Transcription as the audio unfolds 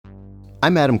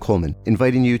I'm Adam Coleman,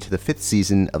 inviting you to the 5th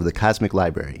season of the Cosmic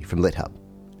Library from LitHub.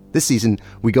 This season,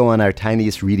 we go on our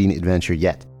tiniest reading adventure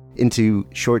yet, into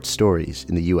short stories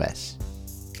in the U.S.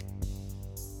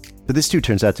 But this too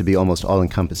turns out to be almost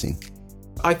all-encompassing.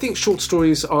 I think short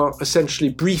stories are essentially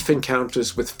brief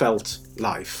encounters with felt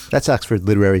life. That's Oxford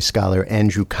literary scholar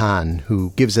Andrew Kahn,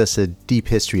 who gives us a deep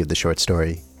history of the short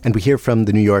story. And we hear from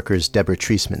The New Yorker's Deborah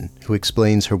Treisman, who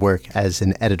explains her work as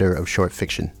an editor of short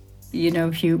fiction. You know,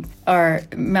 if you are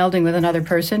melding with another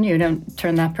person, you don't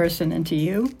turn that person into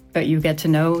you, but you get to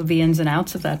know the ins and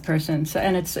outs of that person. So,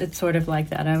 and it's sort of like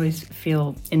that. I always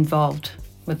feel involved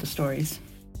with the stories.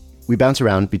 We bounce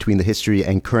around between the history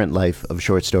and current life of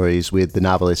short stories with the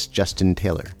novelist Justin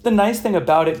Taylor. The nice thing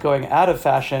about it going out of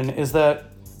fashion is that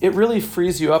it really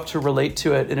frees you up to relate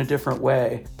to it in a different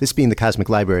way. This being the Cosmic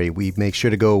Library, we make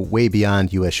sure to go way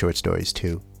beyond U.S. short stories,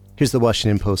 too. Here's the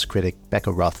Washington Post critic,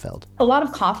 Becca Rothfeld. A lot of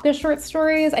Kafka short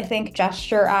stories, I think,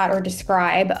 gesture at or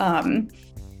describe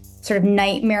sort of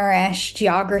nightmarish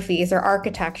geographies or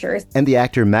architectures. And the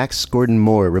actor Max Gordon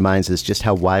Moore reminds us just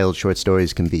how wild short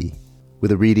stories can be,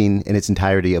 with a reading in its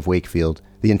entirety of Wakefield,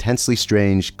 the intensely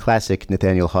strange, classic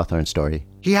Nathaniel Hawthorne story.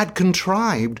 He had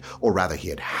contrived, or rather he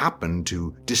had happened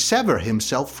to dissever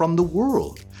himself from the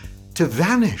world, to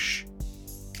vanish.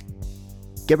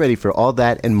 Get ready for all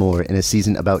that and more in a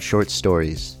season about short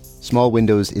stories, small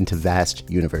windows into vast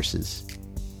universes.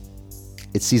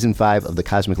 It's Season 5 of the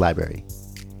Cosmic Library,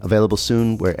 available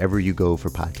soon wherever you go for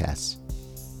podcasts.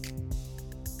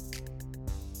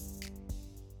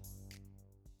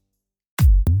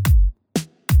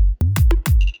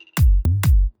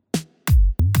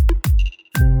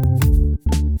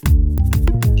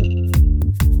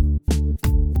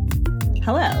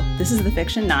 Hello, this is the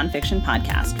Fiction Nonfiction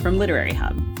Podcast from Literary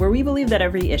Hub, where we believe that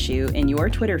every issue in your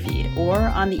Twitter feed or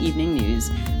on the evening news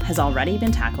has already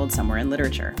been tackled somewhere in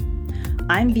literature.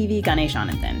 I'm Vivi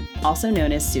Ganeshananthan, also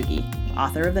known as Suki,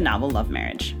 author of the novel Love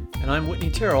Marriage. And I'm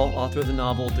Whitney Terrell, author of the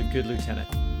novel The Good Lieutenant.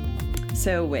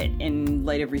 So, Whit, in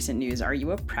light of recent news, are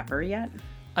you a prepper yet?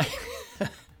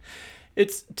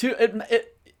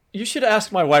 You should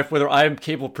ask my wife whether I'm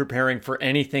capable of preparing for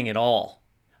anything at all.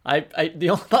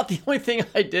 About the only thing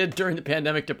I did during the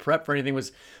pandemic to prep for anything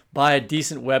was buy a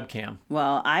decent webcam.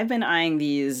 Well, I've been eyeing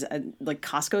these, like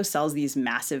Costco sells these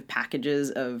massive packages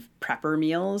of prepper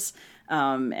meals,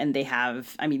 and they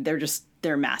have,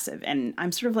 they're massive. And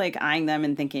I'm sort of like eyeing them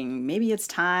and thinking, maybe it's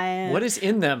time. What is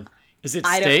in them? Is it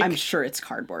steak? I'm sure it's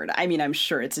cardboard. I'm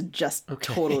sure it's just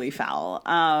totally foul.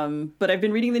 But I've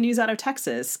been reading the news out of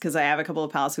Texas because I have a couple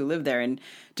of pals who live there. And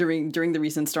during the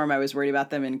recent storm, I was worried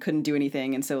about them and couldn't do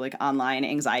anything. And so like online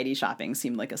anxiety shopping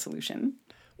seemed like a solution.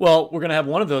 Well, we're going to have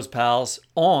one of those pals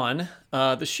on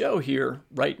the show here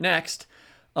right next.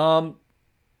 But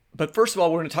first of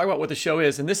all, we're going to talk about what the show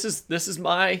is. And this is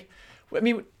my...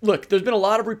 look, there's been a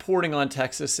lot of reporting on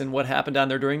Texas and what happened down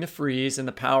there during the freeze and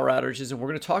the power outages, and we're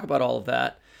going to talk about all of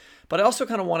that. But I also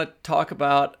kind of want to talk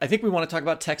about, I think we want to talk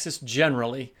about Texas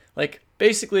generally. Like,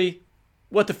 basically,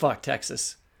 what the fuck,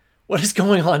 Texas? What is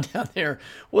going on down there?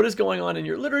 What is going on in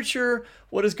your literature?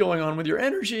 What is going on with your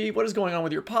energy? What is going on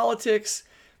with your politics?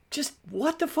 Just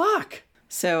what the fuck?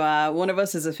 So one of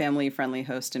us is a family-friendly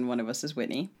host and one of us is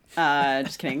Whitney.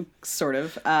 Just kidding, sort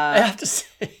of. I have to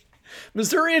say...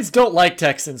 Missourians don't like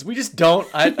Texans. We just don't.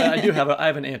 I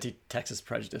have an anti-Texas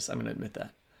prejudice. I'm going to admit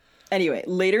that. Anyway,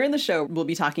 later in the show, we'll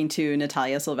be talking to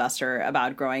Natalia Sylvester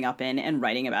about growing up in and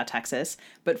writing about Texas.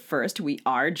 But first, we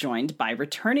are joined by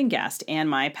returning guest and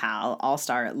my pal,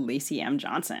 all-star Lacy M.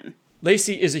 Johnson.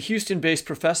 Lacy is a Houston-based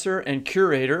professor and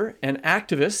curator and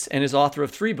activist and is author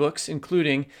of 3 books,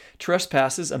 including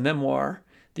Trespasses, a memoir,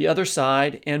 The Other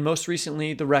Side, and most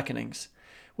recently, The Reckonings,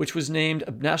 which was named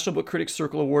a National Book Critics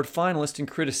Circle Award finalist in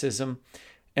criticism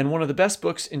and one of the best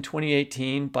books in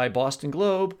 2018 by Boston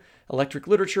Globe, Electric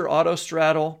Literature,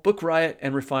 Autostraddle, Book Riot,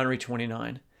 and Refinery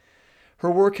 29.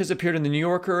 Her work has appeared in The New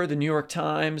Yorker, The New York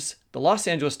Times, The Los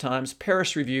Angeles Times,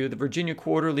 Paris Review, The Virginia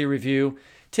Quarterly Review,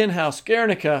 Tin House,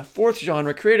 Guernica, Fourth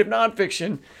Genre, Creative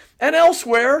Nonfiction, and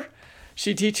elsewhere.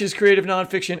 She teaches creative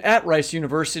nonfiction at Rice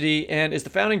University and is the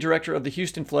founding director of the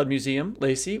Houston Flood Museum.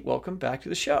 Lacy, welcome back to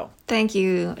the show. Thank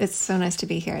you. It's so nice to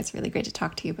be here. It's really great to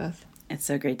talk to you both. It's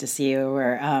so great to see you.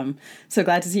 We're so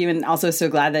glad to see you, and also so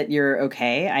glad that you're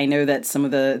okay. I know that some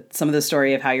of the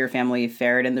story of how your family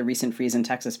fared in the recent freeze in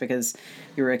Texas because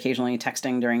you were occasionally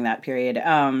texting during that period.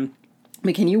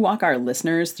 But can you walk our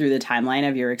listeners through the timeline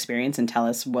of your experience and tell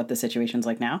us what the situation's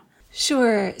like now?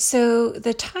 Sure. So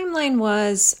the timeline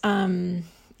was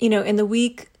in the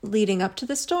week leading up to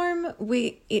the storm,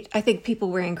 I think people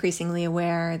were increasingly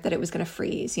aware that it was going to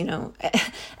freeze.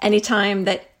 Anytime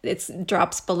that it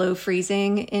drops below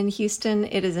freezing in Houston,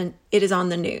 it is on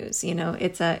the news.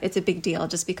 It's a big deal,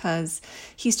 just because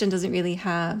Houston doesn't really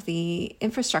have the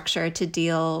infrastructure to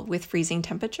deal with freezing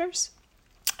temperatures.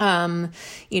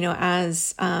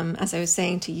 As I was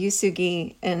saying to you,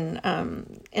 Sugi, in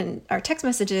our text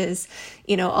messages,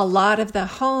 a lot of the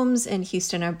homes in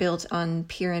Houston are built on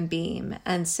pier and beam.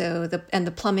 And so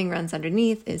the plumbing runs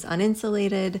underneath, is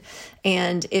uninsulated.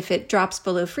 And if it drops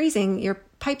below freezing, your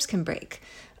pipes can break.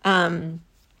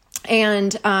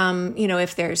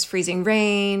 If there's freezing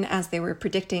rain, as they were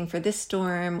predicting for this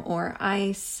storm, or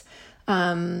ice,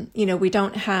 we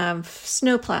don't have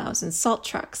snowplows and salt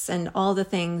trucks and all the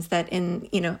things that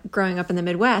growing up in the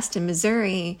Midwest in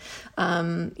Missouri,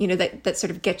 that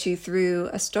sort of get you through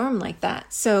a storm like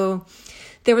that. So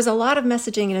there was a lot of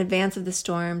messaging in advance of the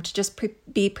storm to just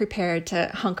be prepared to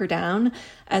hunker down,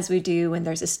 as we do when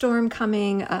there's a storm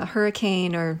coming, a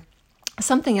hurricane, or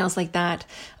something else like that.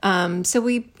 So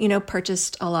we,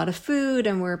 purchased a lot of food,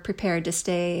 and we're prepared to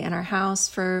stay in our house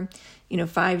for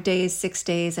 5 days, 6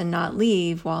 days, and not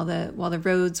leave while the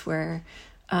roads were,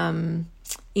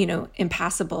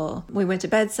 impassable. We went to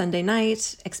bed Sunday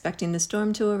night, expecting the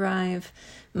storm to arrive.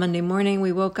 Monday morning,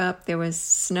 we woke up. There was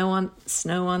snow on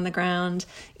the ground.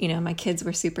 My kids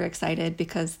were super excited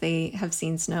because they have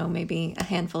seen snow maybe a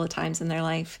handful of times in their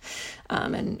life,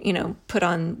 and put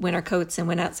on winter coats and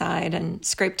went outside and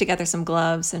scraped together some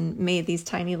gloves and made these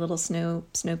tiny little snow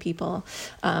people,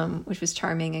 which was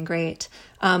charming and great.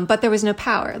 But there was no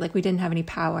power. We didn't have any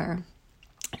power,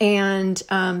 and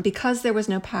because there was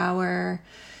no power,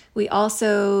 we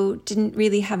also didn't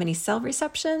really have any cell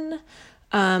reception.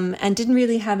 And didn't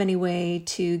really have any way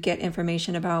to get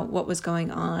information about what was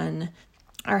going on.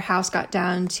 Our house got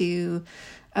down to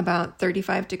about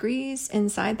 35 degrees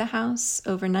inside the house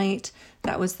overnight.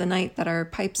 That was the night that our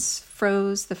pipes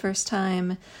froze the first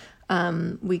time.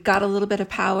 We got a little bit of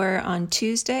power on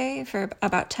Tuesday for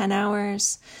about 10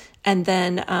 hours. And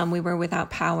then we were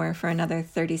without power for another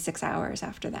 36 hours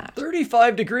after that.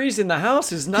 35 degrees in the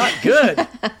house is not good.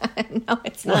 No,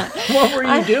 it's not. What were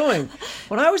you doing?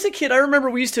 When I was a kid, I remember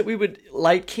we would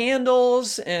light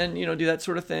candles and, do that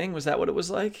sort of thing. Was that what it was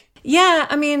like?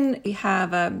 Yeah, we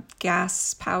have a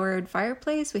gas-powered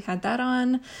fireplace. We had that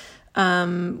on.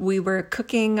 We were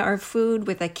cooking our food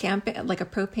with a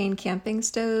propane camping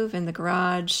stove in the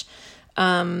garage.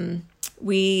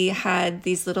 We had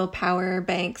these little power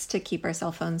banks to keep our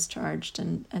cell phones charged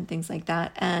and things like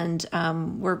that. And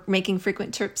we're making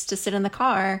frequent trips to sit in the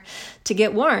car to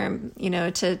get warm,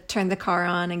 to turn the car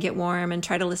on and get warm and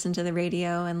try to listen to the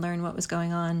radio and learn what was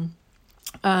going on.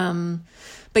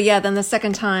 But yeah, then the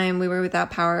second time we were without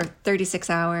power 36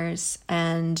 hours,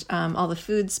 and all the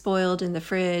food spoiled in the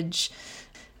fridge.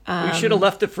 We should have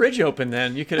left the fridge open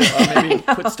then. You could have maybe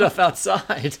put stuff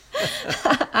outside.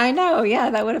 I know. Yeah,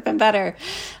 that would have been better.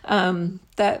 We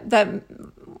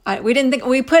didn't think,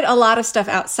 we put a lot of stuff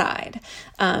outside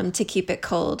to keep it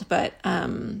cold, but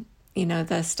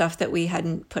the stuff that we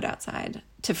hadn't put outside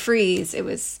to freeze, it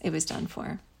was done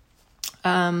for.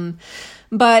 Then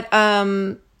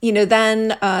there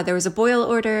was a boil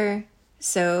order.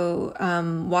 So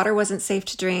water wasn't safe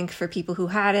to drink for people who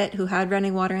had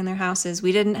running water in their houses.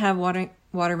 We didn't have water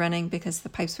running because the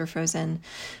pipes were frozen.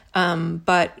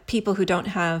 But people who don't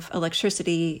have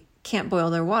electricity can't boil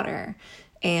their water.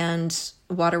 And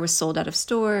water was sold out of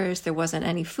stores. There wasn't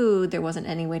any food. There wasn't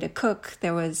any way to cook.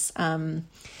 There was,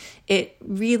 it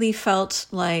really felt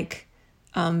like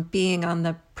being on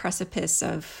the precipice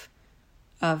of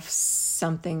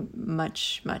something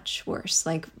much, much worse.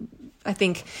 I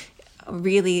think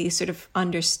really sort of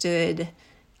understood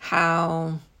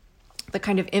how the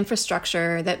kind of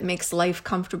infrastructure that makes life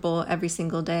comfortable every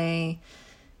single day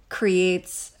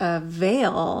creates a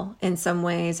veil in some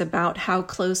ways about how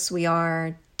close we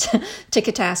are to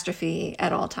catastrophe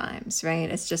at all times,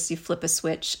 right? It's just you flip a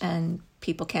switch and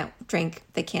people can't drink,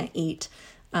 they can't eat,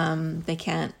 they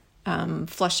can't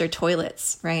flush their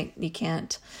toilets, right? You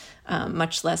can't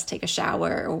much less take a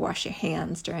shower or wash your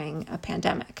hands during a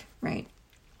pandemic, right?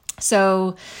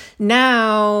 So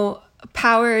now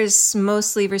power is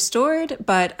mostly restored,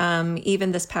 but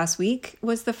even this past week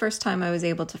was the first time I was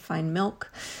able to find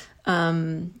milk. I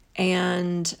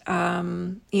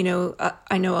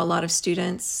know a lot of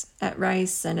students at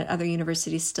Rice and at other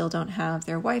universities still don't have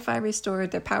their Wi-Fi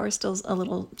restored. Their power still's a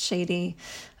little shady.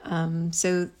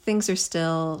 So things are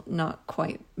still not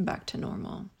quite back to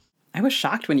normal. I was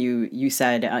shocked when you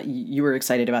said you were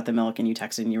excited about the milk and you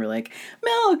texted and you were like,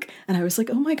 milk. And I was like,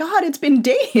 oh my God, it's been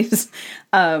days.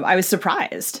 I was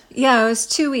surprised. Yeah, it was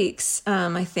 2 weeks,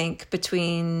 I think,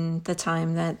 between the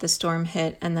time that the storm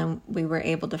hit and then we were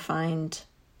able to find,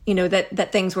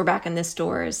 that things were back in the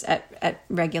stores at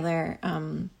regular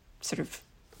sort of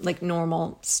like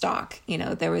normal stock.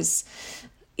 There was,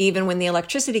 even when the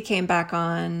electricity came back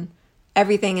on,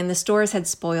 everything in the stores had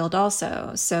spoiled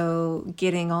also. So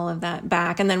getting all of that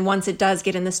back. And then once it does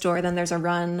get in the store, then there's a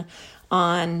run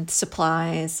on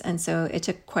supplies. And so it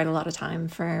took quite a lot of time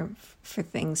for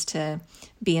things to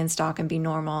be in stock and be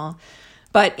normal.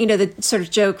 But, the sort of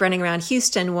joke running around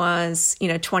Houston was,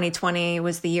 2020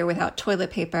 was the year without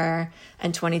toilet paper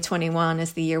and 2021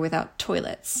 is the year without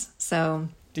toilets. So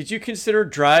Did you consider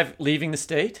leaving the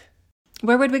state?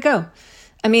 Where would we go?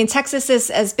 I mean, Texas is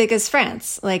as big as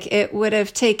France. Like, it would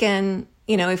have taken,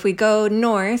 if we go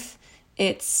north,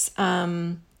 it's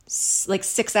like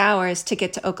 6 hours to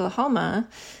get to Oklahoma.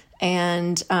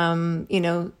 And,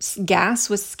 gas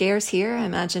was scarce here. I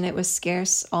imagine it was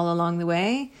scarce all along the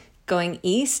way. Going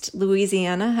east,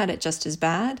 Louisiana had it just as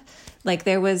bad. Like,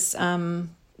 there was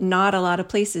not a lot of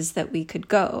places that we could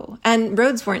go. And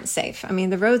roads weren't safe. I mean,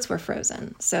 the roads were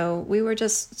frozen. So we were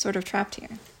just sort of trapped here.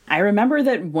 I remember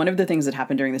that one of the things that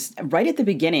happened during this, right at the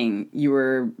beginning, you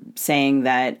were saying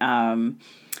that,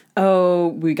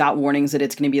 we got warnings that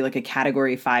it's going to be like a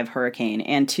Category 5 hurricane.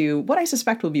 And to what I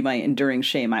suspect will be my enduring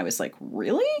shame, I was like,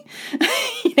 really?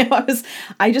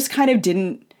 I just kind of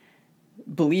didn't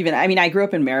believe in it. I mean, I grew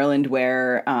up in Maryland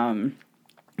where,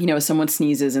 someone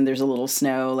sneezes and there's a little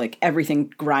snow, like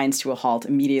everything grinds to a halt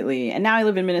immediately. And now I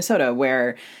live in Minnesota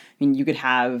where, you could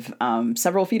have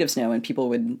several feet of snow and people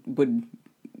would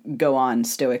go on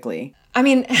stoically. I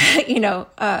mean,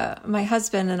 my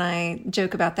husband and I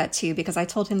joke about that too, because I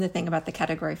told him the thing about the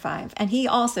Category 5 and he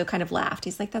also kind of laughed.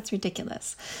 He's like, that's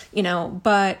ridiculous,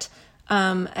 but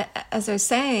as I was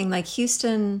saying, like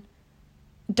Houston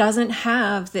doesn't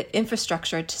have the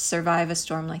infrastructure to survive a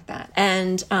storm like that.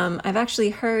 And I've actually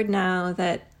heard now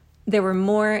that there were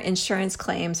more insurance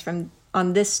claims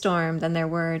on this storm than there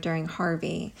were during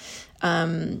Harvey.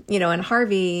 And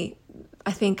Harvey,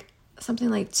 I think something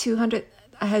like 200,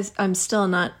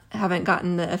 haven't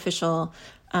gotten the official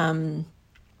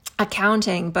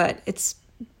accounting, but it's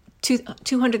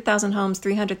 200,000 homes,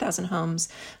 300,000 homes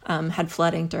had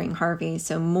flooding during Harvey.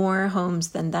 So more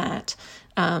homes than that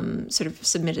sort of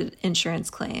submitted insurance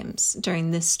claims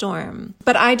during this storm.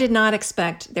 But I did not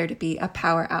expect there to be a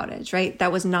power outage, right?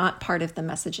 That was not part of the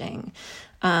messaging.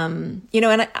 And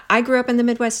I grew up in the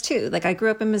Midwest too. Like I grew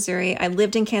up in Missouri. I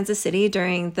lived in Kansas City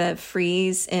during the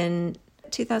freeze in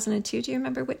 2002. Do you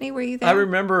remember, Whitney? Were you there? I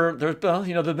remember there's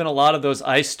been a lot of those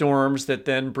ice storms that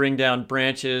then bring down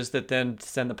branches that then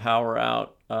send the power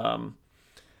out.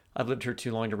 I've lived here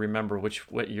too long to remember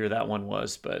what year that one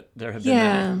was, but there have been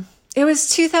many. It was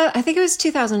 2000. I think it was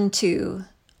 2002.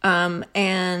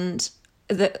 And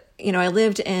I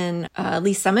lived in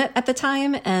Lee Summit at the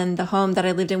time, and the home that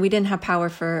I lived in, we didn't have power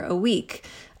for a week.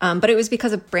 But it was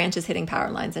because of branches hitting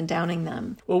power lines and downing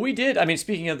them. Well, we did. I mean,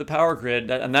 speaking of the power grid,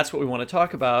 and that's what we want to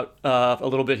talk about a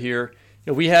little bit here.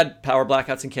 We had power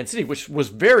blackouts in Kansas City, which was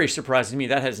very surprising to me.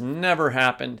 That has never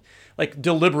happened. Like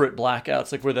deliberate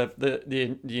blackouts, like where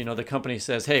the company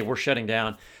says, "Hey, we're shutting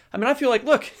down." I mean, I feel like,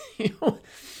 look,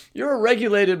 you're a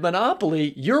regulated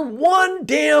monopoly. Your one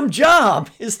damn job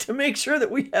is to make sure that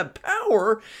we have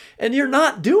power, and you're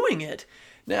not doing it.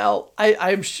 Now,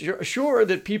 I'm sure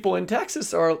that people in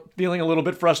Texas are feeling a little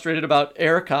bit frustrated about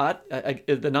ERCOT,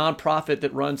 the nonprofit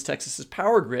that runs Texas's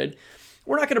power grid.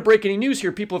 We're not going to break any news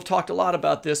here. People have talked a lot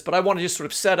about this, but I want to just sort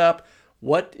of set up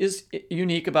what is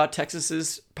unique about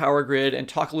Texas's power grid and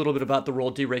talk a little bit about the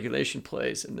role deregulation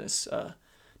plays in this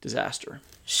disaster.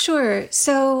 Sure.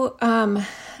 So,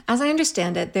 as I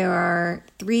understand it, there are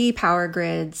 3 power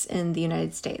grids in the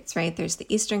United States, right? There's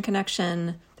the Eastern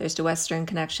Connection, there's the Western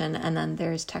Connection, and then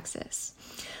there's Texas.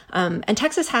 And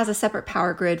Texas has a separate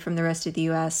power grid from the rest of the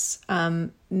U.S.,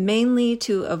 mainly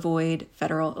to avoid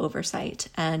federal oversight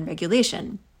and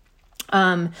regulation.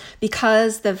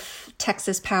 Because the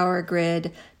Texas power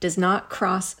grid does not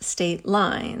cross state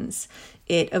lines,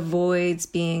 it avoids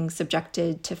being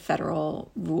subjected to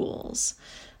federal rules.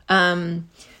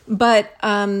 What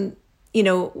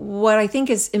I think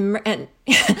is, and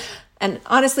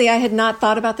honestly, I had not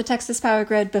thought about the Texas power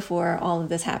grid before all of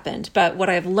this happened. But what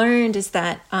I've learned is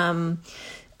that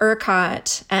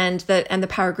ERCOT and the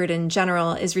power grid in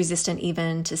general is resistant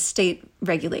even to state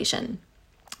regulation.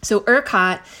 So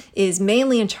ERCOT is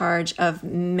mainly in charge of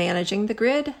managing the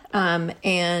grid,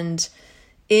 and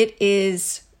it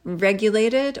is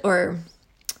regulated, or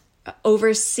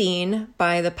overseen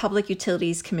by the Public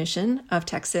Utilities Commission of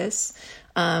Texas.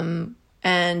 And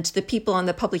the people on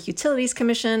the Public Utilities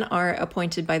Commission are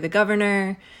appointed by the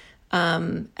governor.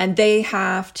 And they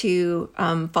have to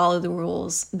follow the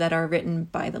rules that are written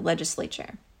by the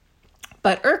legislature.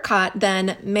 But ERCOT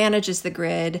then manages the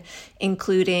grid,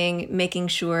 including making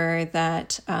sure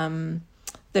that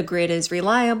the grid is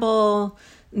reliable,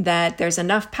 that there's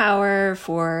enough power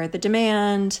for the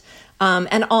demand,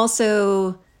 and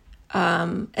also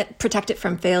protect it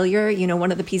from failure. You know,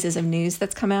 one of the pieces of news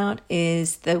that's come out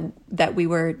is that we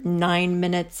were 9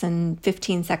 minutes and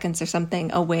 15 seconds or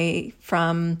something away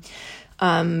from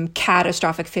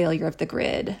catastrophic failure of the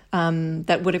grid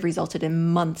that would have resulted in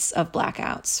months of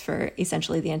blackouts for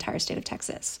essentially the entire state of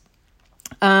Texas.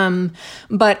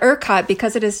 But ERCOT,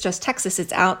 because it is just Texas,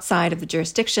 it's outside of the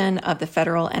jurisdiction of the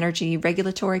Federal Energy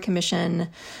Regulatory Commission.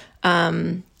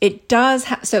 ERCOT does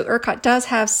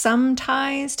have some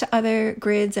ties to other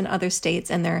grids in other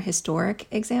states, and there are historic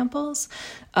examples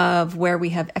of where we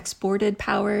have exported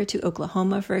power to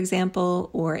Oklahoma, for example,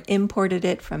 or imported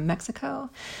it from Mexico.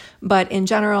 But in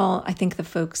general, I think the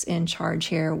folks in charge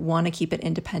here want to keep it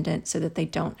independent so that they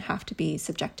don't have to be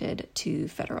subjected to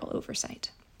federal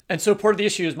oversight. And so part of the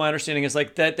issue, is my understanding, is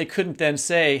like that they couldn't then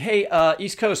say, hey,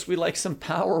 East Coast, we'd like some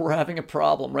power. We're having a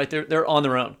problem, right? They're on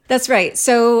their own. That's right.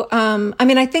 So,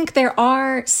 I think there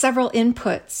are several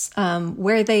inputs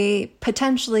where they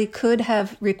potentially could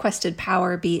have requested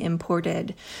power be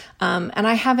imported. And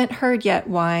I haven't heard yet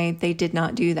why they did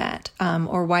not do that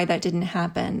or why that didn't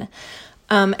happen.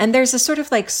 And there's a sort of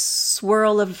like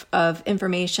swirl of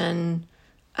information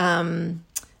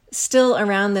still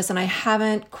around this, and I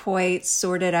haven't quite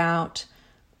sorted out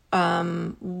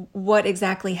what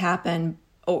exactly happened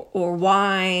or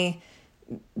why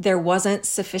there wasn't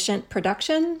sufficient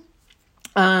production.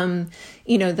 The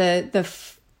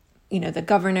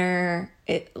governor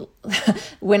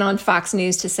went on Fox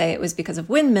News to say it was because of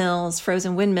windmills,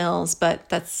 frozen windmills, but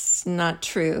that's not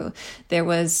true. There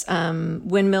was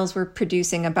windmills were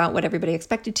producing about what everybody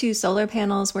expected to. Solar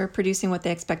panels were producing what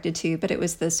they expected to, but it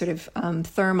was the sort of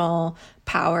thermal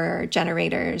power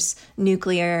generators,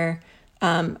 nuclear.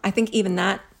 I think even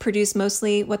that produced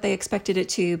mostly what they expected it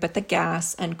to, but the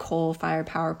gas and coal-fired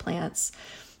power plants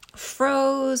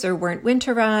froze or weren't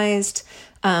winterized.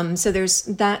 So there's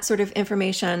that sort of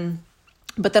information.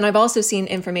 But then I've also seen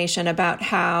information about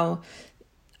how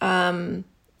it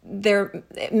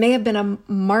may have been a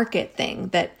market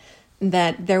thing, that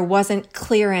there wasn't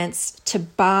clearance to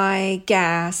buy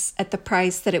gas at the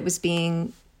price that it was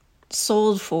being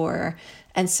sold for.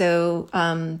 And so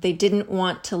they didn't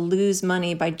want to lose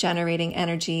money by generating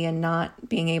energy and not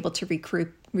being able to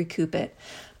recoup it.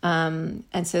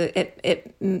 And so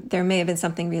there may have been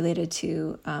something related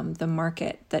to the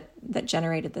market that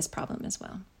generated this problem as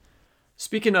well.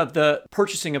 Speaking of the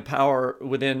purchasing of power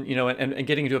within, and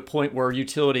getting to a point where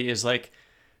utility is like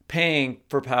paying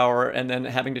for power and then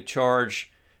having to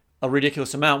charge a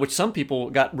ridiculous amount, which some people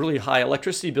got really high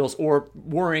electricity bills or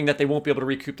worrying that they won't be able to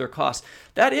recoup their costs.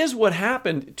 That is what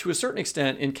happened to a certain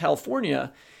extent in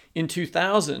California in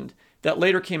 2000. That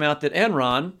later came out that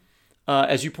Enron,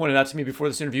 as you pointed out to me before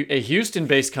this interview, a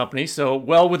Houston-based company, so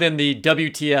well within the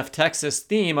WTF Texas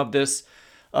theme of this,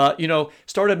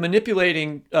 started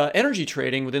manipulating energy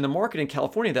trading within the market in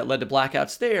California that led to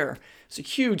blackouts there. It's a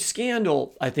huge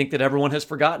scandal, I think, that everyone has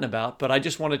forgotten about, but I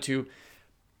just wanted to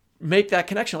make that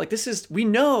connection. Like, we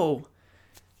know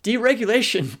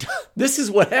deregulation, this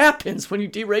is what happens when you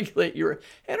deregulate your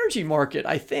energy market,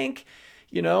 I think.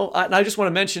 And I just want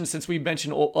to mention, since we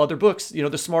mentioned other books,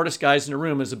 The Smartest Guys in the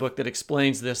Room is a book that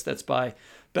explains this. That's by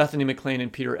Bethany McLean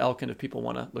and Peter Elkin, if people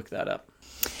want to look that up.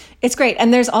 It's great.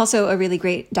 And there's also a really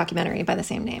great documentary by the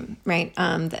same name, right?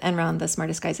 The Enron, The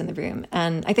Smartest Guys in the Room.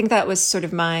 And I think that was sort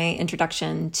of my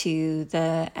introduction to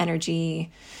the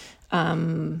energy,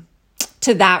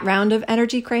 to that round of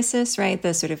energy crisis, right?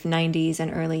 The sort of 90s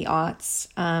and early aughts.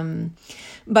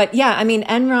 But yeah,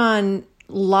 Enron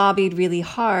lobbied really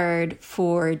hard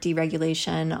for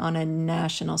deregulation on a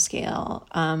national scale.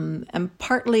 And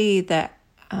partly that,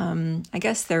 I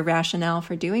guess their rationale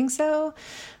for doing so,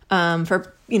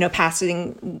 for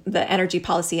passing the Energy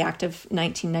Policy Act of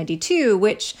 1992,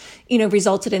 which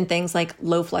resulted in things like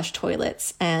low flush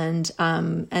toilets and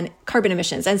carbon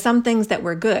emissions and some things that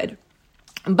were good.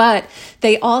 But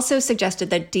they also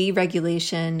suggested that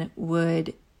deregulation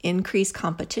would increase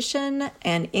competition,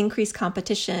 and increased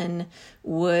competition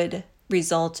would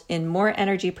result in more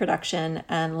energy production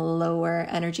and lower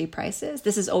energy prices.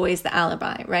 This is always the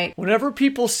alibi, right? Whenever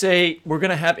people say we're going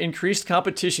to have increased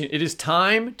competition, it is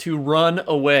time to run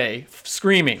away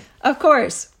screaming. Of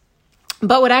course.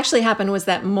 But what actually happened was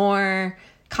that more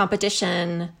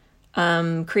competition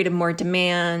created more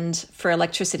demand for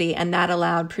electricity, and that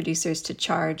allowed producers to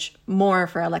charge more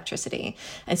for electricity.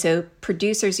 And so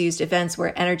producers used events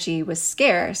where energy was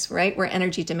scarce, right, where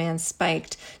energy demand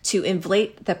spiked, to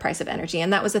inflate the price of energy.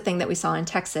 And that was the thing that we saw in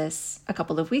Texas a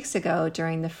couple of weeks ago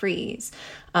during the freeze,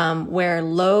 where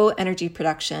low energy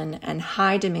production and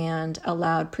high demand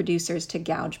allowed producers to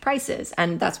gouge prices.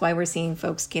 And that's why we're seeing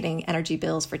folks getting energy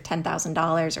bills for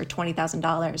 $10,000 or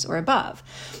 $20,000 or above.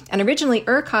 And originally,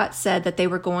 ERCOT said that they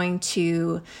were going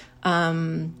to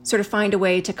sort of find a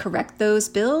way to correct those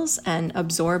bills and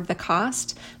absorb the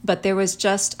cost. But there was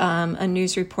just a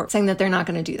news report saying that they're not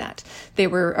going to do that.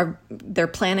 They're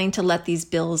planning to let these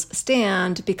bills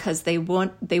stand because they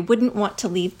wouldn't want to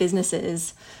leave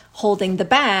businesses holding the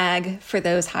bag for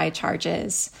those high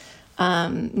charges.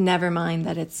 Never mind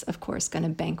that it's, of course, going to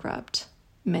bankrupt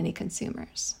many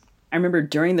consumers. I remember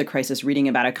during the crisis reading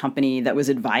about a company that was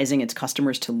advising its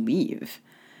customers to leave.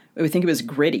 I would think it was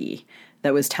Gritty,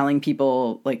 that was telling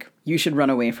people, like, you should run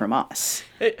away from us.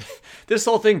 Hey, this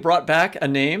whole thing brought back a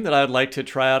name that I'd like to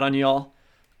try out on y'all.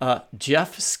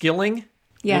 Jeff Skilling.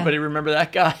 Yeah. Anybody remember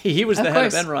that guy? He was the head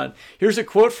of Enron. Here's a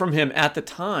quote from him at the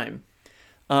time.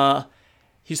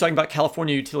 He's talking about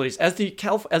California utilities. As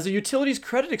the utilities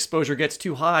credit exposure gets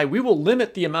too high, we will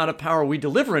limit the amount of power we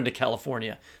deliver into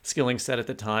California, Skilling said at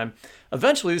the time.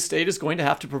 Eventually, the state is going to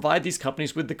have to provide these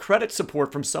companies with the credit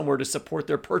support from somewhere to support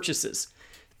their purchases.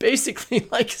 Basically,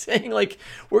 like saying, like,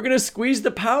 we're going to squeeze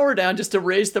the power down just to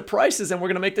raise the prices and we're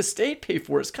going to make the state pay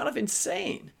for it. It's kind of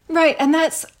insane. Right. And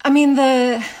that's, I mean,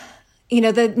 the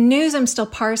news I'm still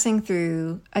parsing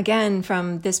through, again,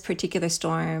 from this particular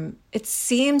storm, it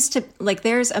seems to, like,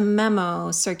 there's a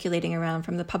memo circulating around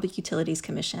from the Public Utilities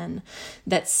Commission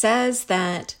that says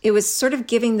that it was sort of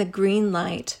giving the green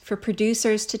light for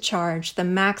producers to charge the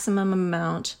maximum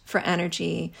amount for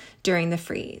energy during the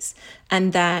freeze.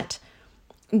 And that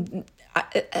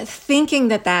thinking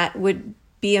that would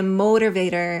be a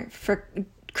motivator for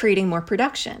creating more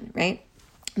production, right?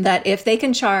 That if they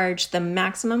can charge the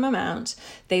maximum amount,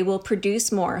 they will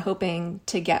produce more, hoping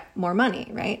to get more money,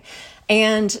 right?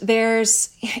 And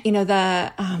there's,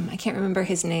 I can't remember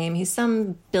his name. He's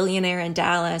some billionaire in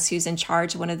Dallas who's in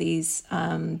charge of one of these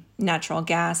natural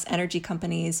gas energy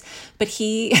companies. But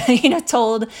he,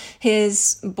 told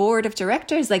his board of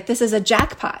directors, like, this is a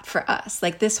jackpot for us.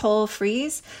 Like, this whole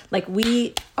freeze, like,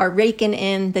 we are raking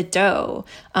in the dough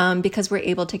because we're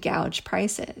able to gouge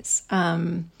prices.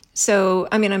 So,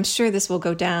 I mean, I'm sure this will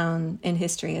go down in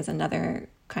history as another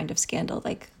kind of scandal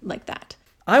like that.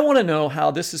 I want to know how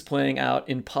this is playing out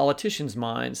in politicians'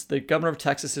 minds. The governor of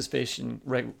Texas is facing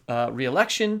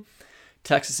re-election.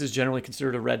 Texas is generally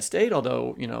considered a red state,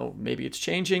 although, maybe it's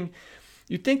changing.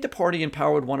 You'd think the party in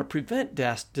power would want to prevent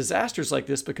disasters like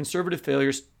this, but conservative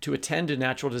failures to attend to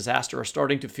natural disaster are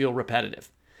starting to feel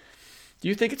repetitive. Do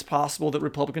you think it's possible that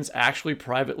Republicans actually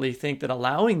privately think that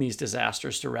allowing these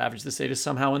disasters to ravage the state is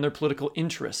somehow in their political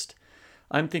interest?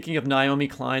 I'm thinking of Naomi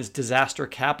Klein's disaster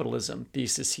capitalism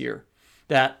thesis here,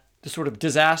 that the sort of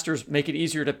disasters make it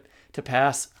easier to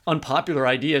pass unpopular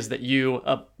ideas that you,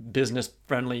 a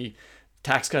business-friendly,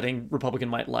 tax-cutting Republican,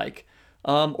 might like.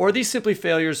 Or these simply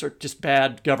failures are just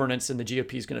bad governance and the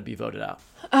GOP is going to be voted out?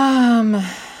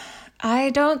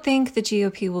 I don't think the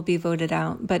GOP will be voted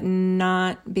out, but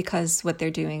not because what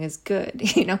they're doing is good.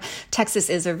 Texas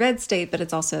is a red state, but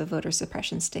it's also a voter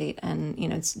suppression state, and,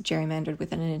 it's gerrymandered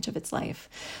within an inch of its life.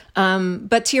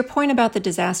 But to your point about the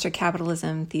disaster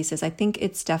capitalism thesis, I think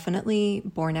it's definitely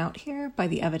borne out here by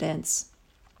the evidence.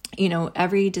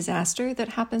 Every disaster that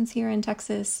happens here in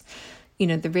Texas,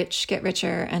 the rich get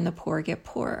richer and the poor get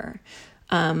poorer.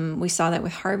 We saw that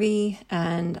with Harvey,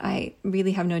 and I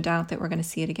really have no doubt that we're going to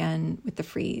see it again with the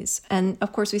freeze. And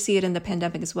of course, we see it in the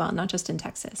pandemic as well, not just in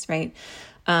Texas, right?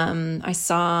 I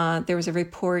saw there was a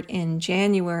report in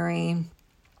January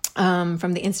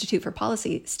from the Institute for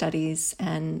Policy Studies,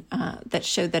 and that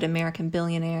showed that American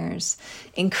billionaires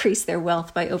increased their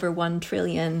wealth by over $1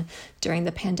 trillion during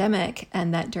the pandemic,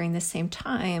 and that during the same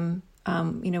time,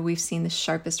 we've seen the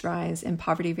sharpest rise in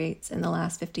poverty rates in the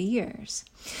last 50 years.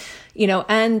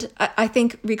 And I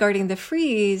think regarding the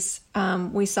freeze,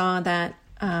 we saw that,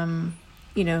 kind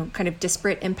of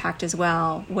disparate impact as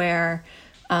well, where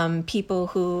people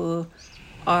who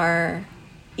are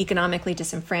economically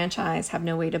disenfranchised have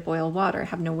no way to boil water,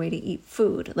 have no way to eat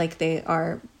food. Like, they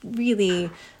are really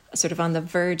sort of on the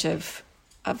verge of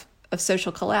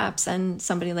social collapse, and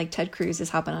somebody like Ted Cruz is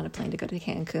hopping on a plane to go to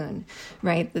Cancun,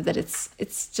 right? That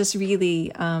it's just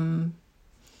really,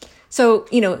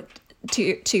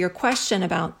 to your question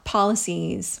about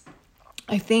policies,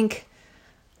 I think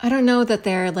I don't know that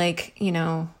they're like,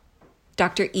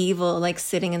 Dr. Evil, like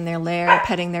sitting in their lair,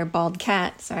 petting their bald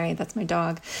cat. Sorry, that's my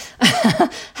dog,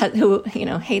 who,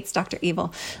 hates Dr.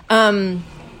 Evil. Plotting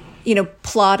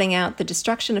out the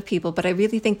destruction of people. But I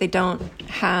really think they don't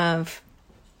have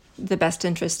the best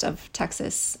interest of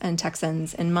Texas and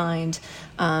Texans in mind,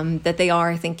 that they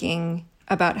are thinking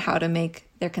about how to make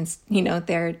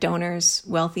their donors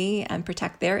wealthy and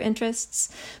protect their interests,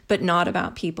 but not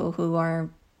about people who are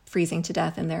freezing to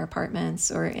death in their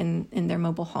apartments or in their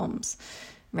mobile homes,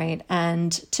 right?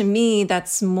 And to me,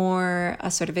 that's more a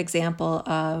sort of example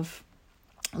of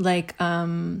like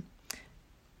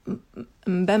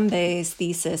Mbembe's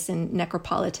thesis in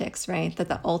necropolitics, right? That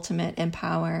the ultimate in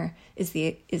power is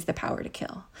the power to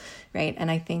kill, right? And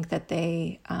I think that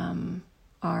they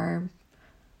are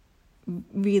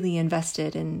really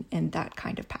invested in that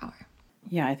kind of power.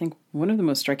 Yeah, I think one of the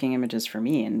most striking images for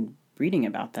me in reading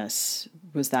about this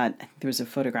was that there was a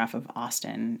photograph of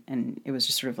Austin, and it was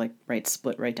just sort of like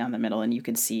split right down the middle, and you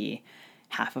could see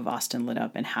half of Austin lit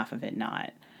up and half of it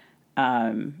not.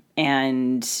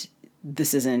 And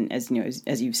this isn't, as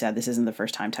you've said, this isn't the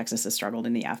first time Texas has struggled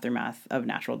in the aftermath of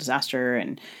natural disaster.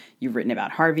 And you've written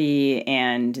about Harvey,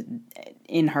 and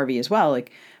in Harvey as well,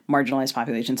 like marginalized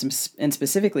populations, and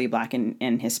specifically Black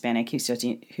and Hispanic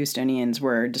Houstonians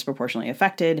were disproportionately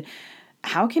affected.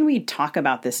 How can we talk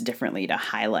about this differently to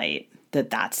highlight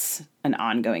that that's an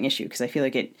ongoing issue? Because I feel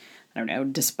like it, I don't know,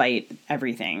 despite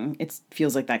everything, it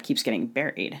feels like that keeps getting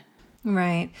buried.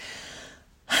 Right.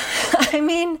 I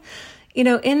mean,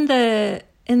 in the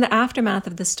aftermath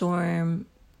of the storm,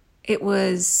 it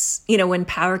was, when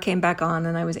power came back on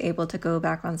and I was able to go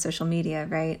back on social media,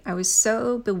 right? I was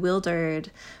so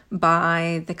bewildered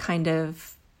by the kind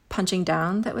of punching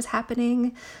down that was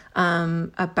happening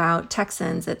about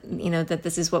Texans, that, that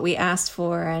this is what we asked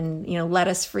for, and, let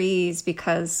us freeze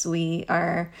because we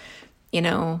are,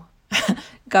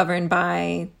 governed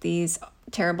by these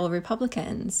terrible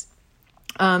Republicans.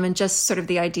 And just sort of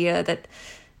the idea that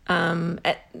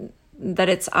that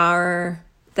it's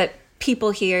that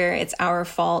people here, it's our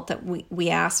fault that we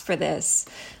asked for this.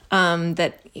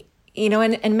 That,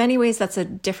 in many ways, that's a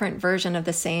different version of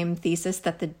the same thesis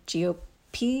that the GOP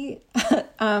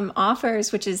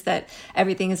offers, which is that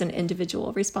everything is an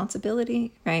individual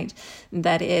responsibility, right?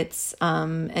 That it's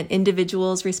an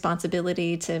individual's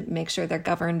responsibility to make sure they're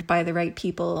governed by the right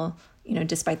people,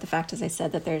 despite the fact, as I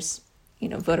said, that there's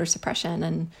voter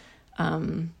suppression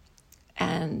and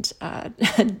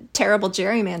terrible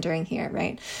gerrymandering here,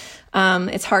 right?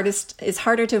 It's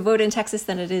harder to vote in Texas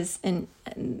than it is in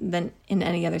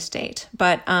any other state.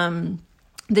 But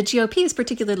the GOP is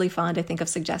particularly fond, I think, of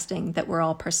suggesting that we're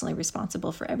all personally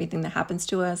responsible for everything that happens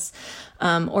to us,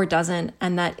 or doesn't,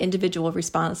 and that individual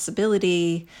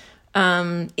responsibility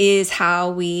is how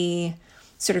we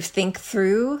sort of think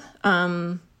through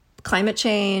climate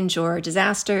change or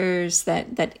disasters,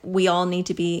 that we all need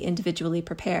to be individually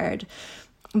prepared.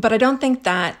 But I don't think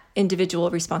that individual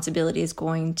responsibility is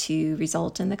going to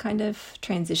result in the kind of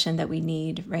transition that we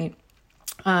need, right?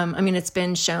 It's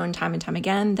been shown time and time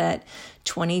again that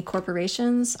 20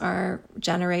 corporations are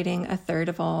generating a third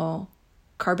of all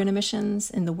carbon emissions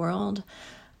in the world.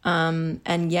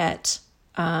 And yet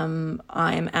I'm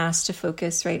asked to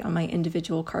focus on my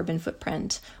individual carbon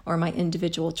footprint or my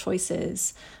individual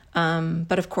choices.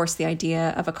 But of course, the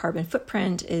idea of a carbon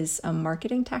footprint is a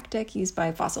marketing tactic used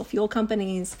by fossil fuel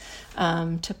companies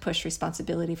to push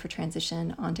responsibility for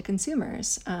transition onto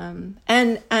consumers. And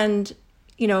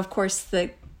of course, the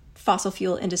fossil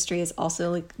fuel industry is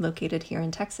also located here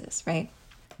in Texas, right?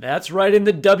 That's right in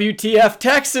the WTF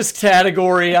Texas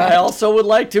category. I also would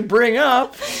like to bring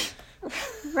up.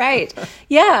 Right.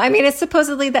 Yeah. It's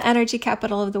supposedly the energy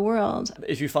capital of the world.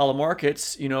 If you follow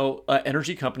markets,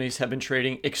 energy companies have been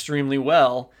trading extremely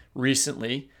well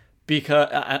recently because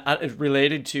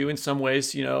related to, in some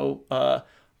ways, oil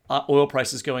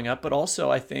prices going up. But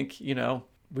also, I think,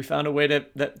 we found a way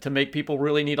to make people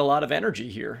really need a lot of energy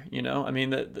here.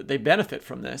 They benefit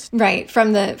from this. Right.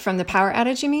 From the power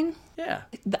outage, you mean? Yeah.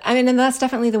 And that's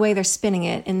definitely the way they're spinning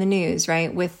it in the news,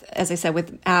 right? With, as I said,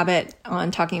 with Abbott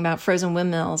on talking about frozen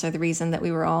windmills are the reason that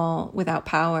we were all without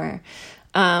power.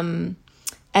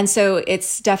 And so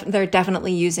they're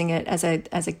definitely using it as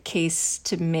a case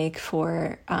to make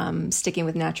for sticking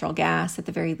with natural gas at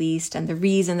the very least. And the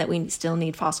reason that we still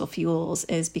need fossil fuels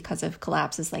is because of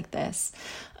collapses like this.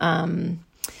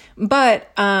 But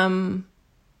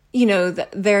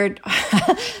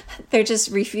they're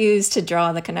just refuse to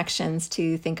draw the connections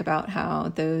to think about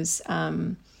how those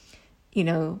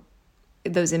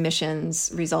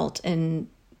emissions result in,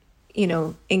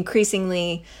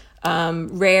 increasingly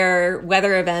rare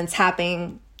weather events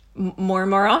happening more and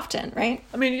more often, right?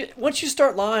 I mean, once you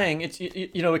start lying,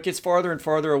 it gets farther and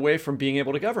farther away from being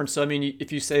able to govern. So, I mean,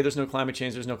 if you say there's no climate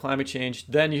change,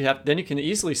 then you can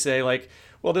easily say like,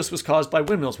 well, this was caused by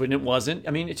windmills when it wasn't.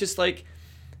 I mean, it's just like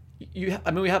we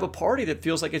have a party that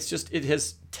feels like it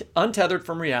has untethered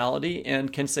from reality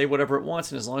and can say whatever it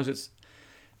wants, and as long as it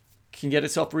can get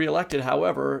itself reelected,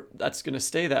 however, that's going to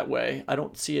stay that way. I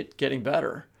don't see it getting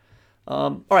better.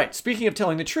 All right, speaking of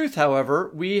telling the truth,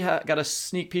 however, we got a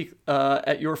sneak peek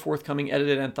at your forthcoming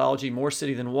edited anthology, More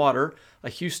City Than Water, a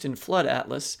Houston Flood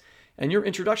Atlas, and your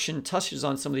introduction touches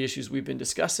on some of the issues we've been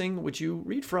discussing. Would you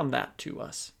read from that to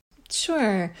us?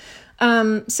 Sure.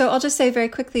 So I'll just say very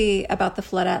quickly about the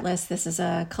Flood Atlas. This is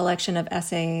a collection of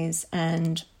essays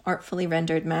and artfully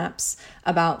rendered maps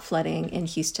about flooding in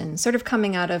Houston, sort of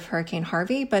coming out of Hurricane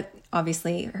Harvey, but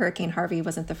obviously Hurricane Harvey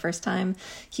wasn't the first time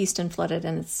Houston flooded,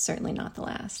 and it's certainly not the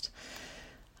last.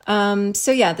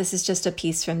 This is just a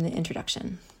piece from the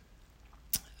introduction.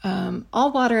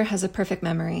 All water has a perfect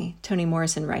memory, Toni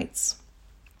Morrison writes,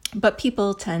 but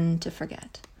people tend to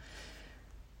forget.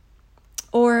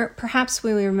 Or perhaps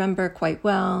we remember quite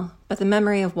well, but the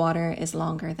memory of water is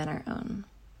longer than our own.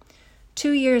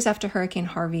 2 years after Hurricane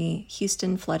Harvey,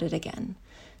 Houston flooded again,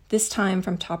 this time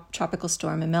from Tropical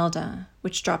Storm Imelda,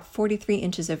 which dropped 43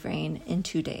 inches of rain in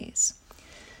 2 days.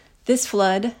 This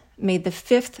flood made the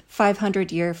fifth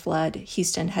 500-year flood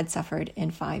Houston had suffered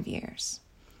in 5 years.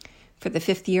 For the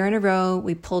fifth year in a row,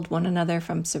 we pulled one another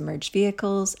from submerged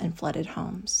vehicles and flooded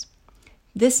homes.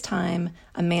 This time,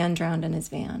 a man drowned in his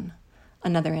van,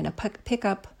 another in a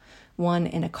pickup, one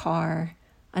in a car,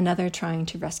 another trying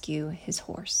to rescue his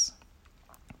horse.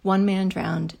 One man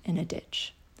drowned in a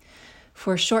ditch.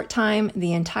 For a short time,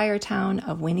 the entire town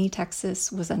of Winnie,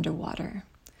 Texas was underwater.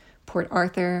 Port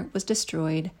Arthur was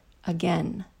destroyed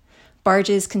again.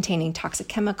 Barges containing toxic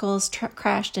chemicals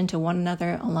crashed into one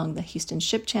another along the Houston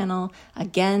Ship Channel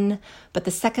again, but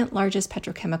the second largest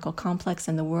petrochemical complex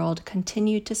in the world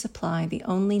continued to supply the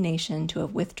only nation to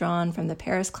have withdrawn from the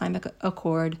Paris Climate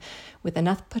Accord with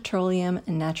enough petroleum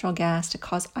and natural gas to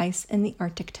cause ice in the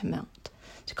Arctic to melt,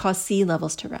 to cause sea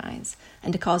levels to rise,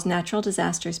 and to cause natural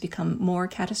disasters become more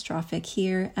catastrophic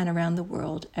here and around the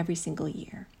world every single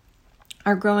year.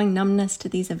 Our growing numbness to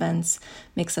these events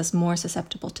makes us more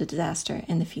susceptible to disaster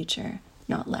in the future,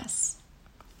 not less.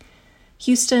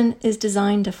 Houston is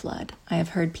designed to flood, I have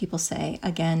heard people say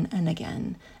again and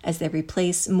again, as they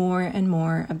replace more and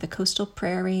more of the coastal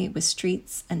prairie with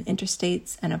streets and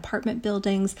interstates and apartment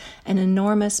buildings and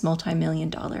enormous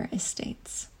multi-million-dollar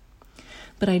estates.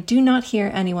 But I do not hear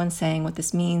anyone saying what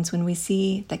this means when we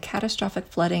see that catastrophic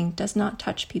flooding does not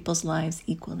touch people's lives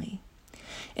equally.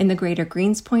 In the greater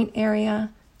Greenspoint area,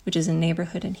 which is a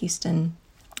neighborhood in Houston,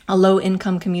 a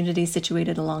low-income community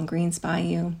situated along Greens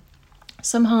Bayou,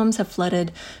 some homes have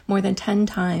flooded more than 10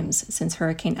 times since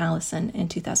Hurricane Allison in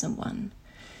 2001.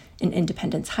 In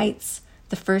Independence Heights,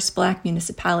 the first Black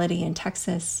municipality in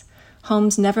Texas,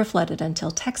 homes never flooded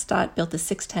until TxDOT built the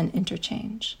 610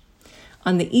 interchange.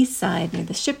 On the east side, near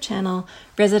the Ship Channel,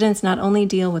 residents not only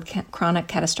deal with chronic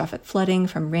catastrophic flooding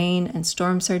from rain and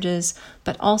storm surges,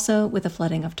 but also with the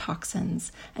flooding of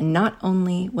toxins, and not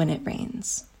only when it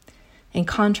rains. In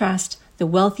contrast, the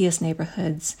wealthiest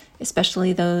neighborhoods,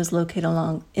 especially those located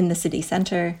along in the city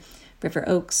center, River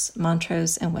Oaks,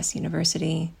 Montrose, and West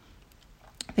University,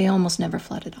 they almost never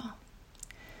flood at all.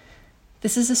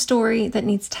 This is a story that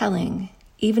needs telling,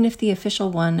 even if the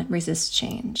official one resists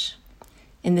change.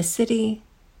 In the city,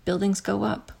 buildings go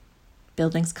up,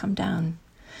 buildings come down.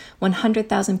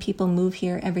 100,000 people move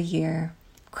here every year,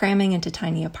 cramming into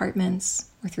tiny apartments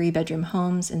or 3-bedroom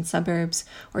homes in suburbs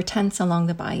or tents along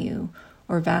the bayou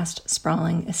or vast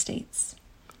sprawling estates.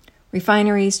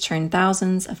 Refineries churn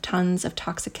thousands of tons of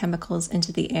toxic chemicals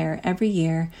into the air every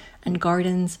year, and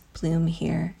gardens bloom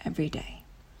here every day.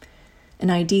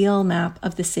 An ideal map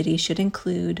of the city should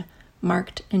include,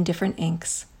 marked in different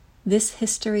inks, this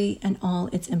history and all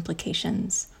its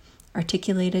implications,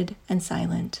 articulated and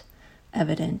silent,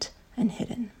 evident and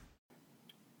hidden.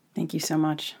 Thank you so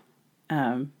much.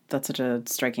 That's such a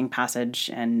striking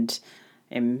passage, and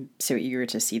I'm so eager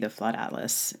to see the Flood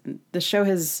Atlas. The show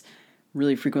has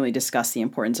really frequently discussed the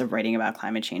importance of writing about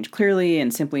climate change clearly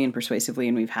and simply and persuasively,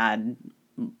 and we've had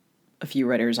a few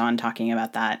writers on talking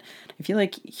about that. I feel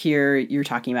like here you're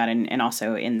talking about, and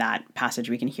also in that passage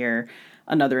we can hear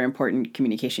another important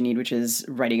communication need, which is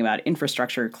writing about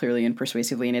infrastructure clearly and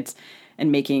persuasively,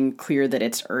 and making clear that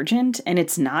it's urgent, and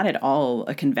it's not at all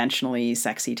a conventionally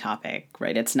sexy topic,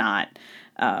 right? It's not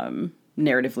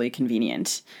narratively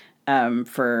convenient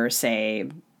for, say,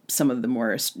 some of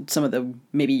the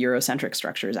maybe Eurocentric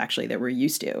structures actually that we're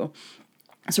used to.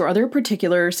 So are there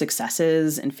particular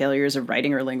successes and failures of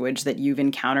writing or language that you've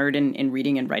encountered in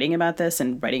reading and writing about this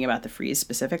and writing about the frieze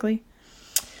specifically?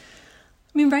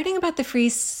 I mean, writing about the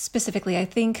frieze specifically, I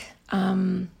think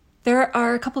there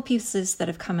are a couple pieces that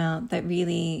have come out that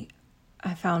really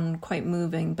I found quite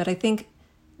moving, but I think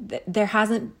there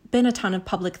hasn't been a ton of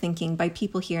public thinking by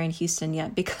people here in Houston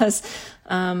yet because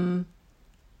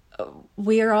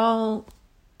we are all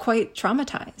quite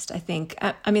traumatized, I think.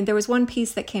 I mean, there was one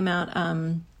piece that came out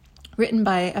written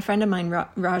by a friend of mine,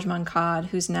 Rajman Kad,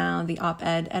 who's now the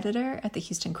op-ed editor at the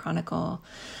Houston Chronicle.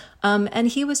 And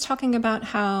he was talking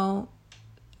about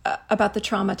about the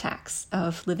trauma tax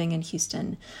of living in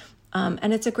Houston.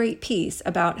 And it's a great piece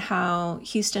about how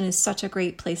Houston is such a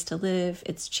great place to live.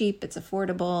 It's cheap, it's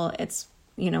affordable, it's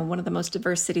one of the most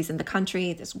diverse cities in the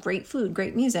country. There's great food,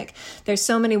 great music. There's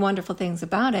so many wonderful things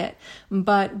about it,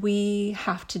 but we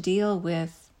have to deal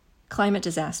with climate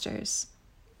disasters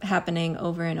happening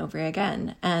over and over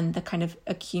again. And the kind of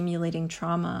accumulating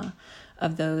trauma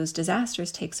of those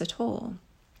disasters takes a toll.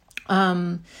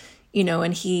 And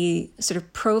he sort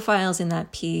of profiles in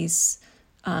that piece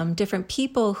different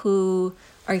people who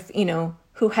are,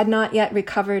 who had not yet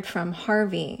recovered from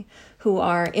Harvey, who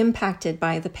are impacted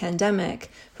by the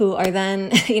pandemic, who are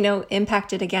then,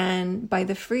 impacted again by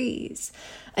the freeze.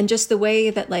 And just the way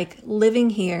that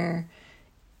living here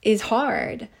is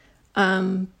hard.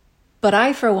 But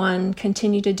I, for one,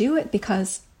 continue to do it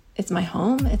because it's my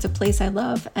home, it's a place I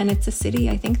love, and it's a city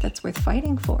I think that's worth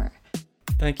fighting for.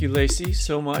 Thank you, Lacy,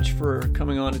 so much for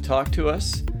coming on to talk to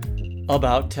us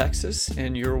about Texas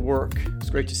and your work. It's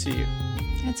great to see you.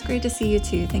 It's great to see you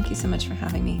too. Thank you so much for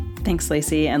having me. Thanks,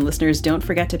 Lacy. And listeners, don't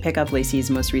forget to pick up Lacy's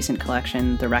most recent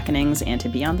collection, The Reckonings, and to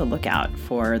be on the lookout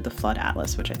for the Flood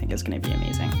Atlas, which I think is going to be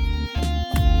amazing.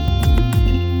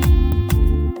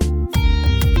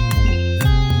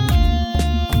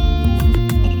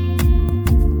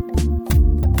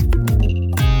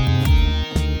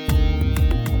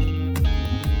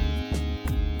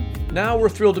 Now we're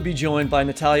thrilled to be joined by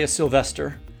Natalia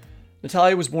Sylvester.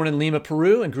 Natalia was born in Lima,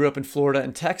 Peru, and grew up in Florida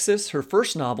and Texas. Her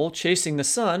first novel, Chasing the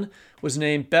Sun, was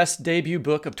named Best Debut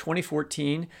Book of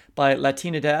 2014 by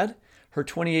Latinidad. Her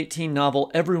 2018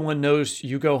 novel, Everyone Knows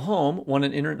You Go Home, won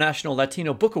an International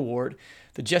Latino Book Award,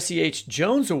 the Jesse H.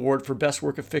 Jones Award for Best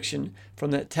Work of Fiction from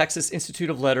the Texas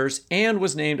Institute of Letters, and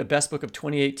was named a Best Book of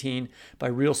 2018 by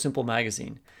Real Simple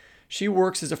Magazine. She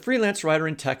works as a freelance writer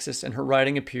in Texas, and her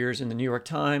writing appears in the New York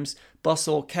Times,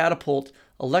 Bustle, Catapult,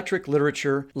 Electric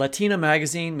Literature, Latina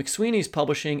Magazine, McSweeney's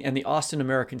Publishing, and the Austin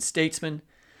American Statesman.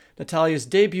 Natalia's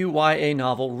debut YA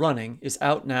novel, Running, is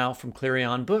out now from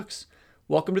Clarion Books.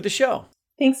 Welcome to the show.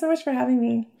 Thanks so much for having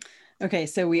me. Okay,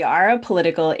 so we are a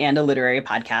political and a literary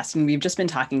podcast, and we've just been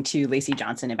talking to Lacy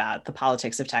Johnson about the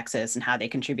politics of Texas and how they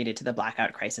contributed to the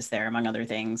blackout crisis there, among other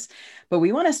things. But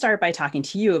we want to start by talking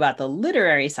to you about the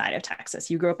literary side of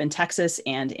Texas. You grew up in Texas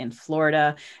and in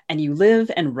Florida, and you live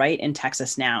and write in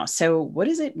Texas now. So what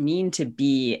does it mean to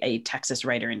be a Texas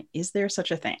writer, and is there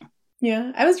such a thing?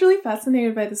 Yeah, I was really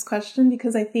fascinated by this question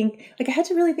because I think, I had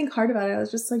to really think hard about it. I was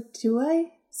just like, do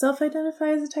I self-identify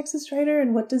as a Texas writer,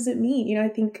 and what does it mean? I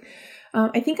think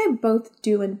I both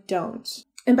do and don't.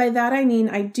 And by that I mean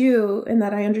I do, in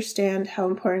that I understand how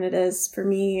important it is for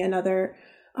me and other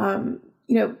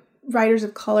writers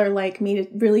of color like me to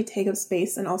really take up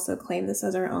space and also claim this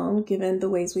as our own, given the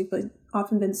ways we've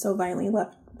often been so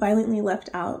violently left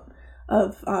out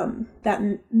of that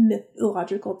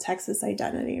mythological Texas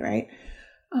identity, right?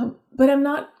 But I'm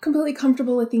not completely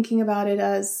comfortable with thinking about it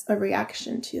as a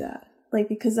reaction to that.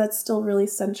 Because that's still really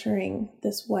centering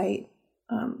this white,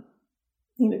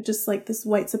 just like this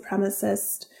white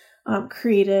supremacist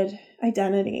created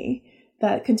identity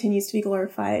that continues to be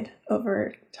glorified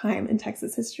over time in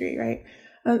Texas history, right?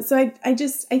 So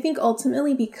I think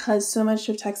ultimately, because so much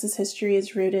of Texas history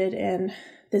is rooted in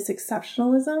this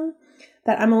exceptionalism,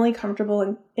 that I'm only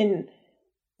comfortable in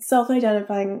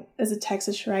self-identifying as a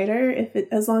Texas writer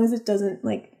as long as it doesn't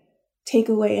take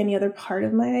away any other part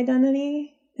of my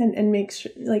identity. And make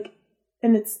sure,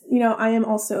 and it's, I am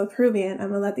also a Peruvian,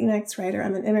 I'm a Latinx writer,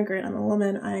 I'm an immigrant, I'm a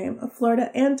woman, I am a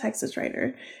Florida and Texas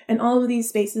writer. And all of these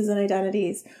spaces and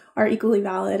identities are equally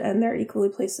valid, and they're equally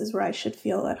places where I should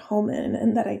feel at home in,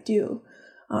 and that I do.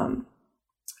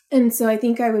 And so I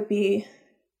think I would be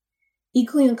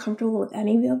equally uncomfortable with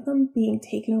any of them being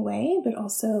taken away, but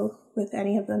also with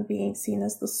any of them being seen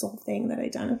as the sole thing that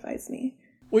identifies me.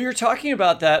 Well, you're talking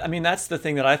about that. I mean, that's the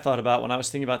thing that I thought about when I was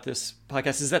thinking about this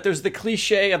podcast, is that there's the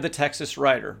cliche of the Texas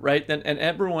writer, right? And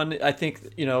everyone, I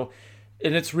think, and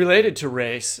it's related to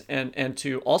race and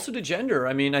to also to gender.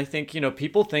 I mean, I think,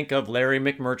 people think of Larry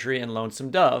McMurtry and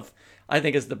Lonesome Dove. I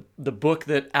think is the book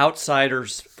that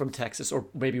outsiders from Texas, or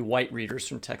maybe white readers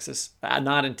from Texas,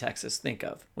 not in Texas, think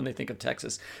of when they think of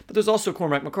Texas. But there's also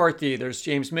Cormac McCarthy. There's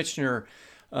James Michener.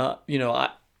 I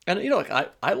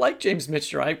like James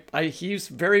Michener. He's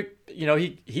very,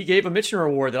 he gave a Michener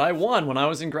Award that I won when I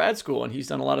was in grad school, and he's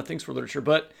done a lot of things for literature.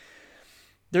 But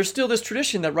there's still this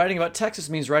tradition that writing about Texas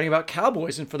means writing about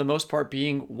cowboys, and for the most part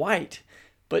being white.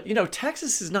 But,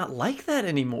 Texas is not like that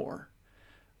anymore.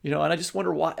 And I just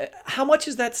wonder why. How much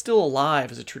is that still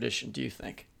alive as a tradition, do you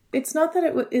think? It's not that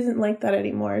it isn't like that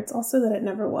anymore. It's also that it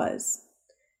never was.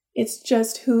 It's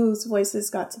just whose voices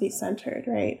got to be centered,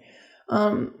 right?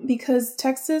 Because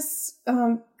Texas,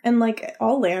 and like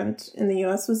all land in the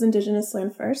U.S., was indigenous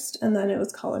land first, and then it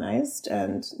was colonized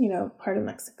and, part of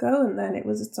Mexico, and then it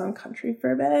was its own country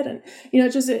for a bit. And,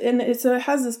 it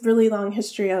has this really long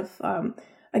history of,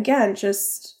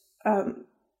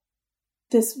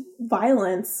 this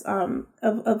violence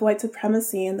of white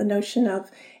supremacy and the notion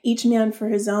of each man for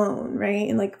his own, right?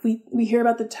 And like we hear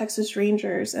about the Texas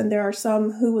Rangers, and there are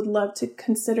some who would love to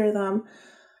consider them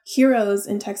heroes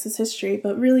in Texas history,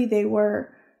 but really they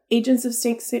were agents of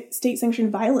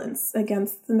state-sanctioned violence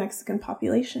against the Mexican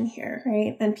population here,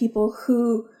 right? And people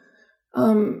who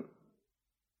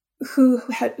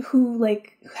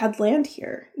had land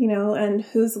here, and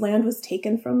whose land was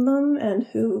taken from them, and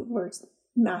who were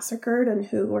massacred, and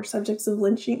who were subjects of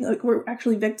lynching, were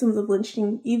actually victims of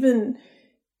lynching even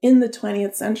in the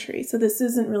 20th century. So this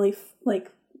isn't really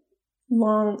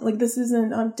this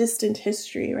isn't distant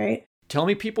history, right? Tell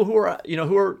me people who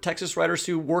are Texas writers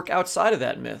who work outside of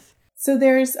that myth. So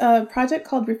there's a project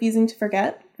called Refusing to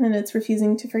Forget, and it's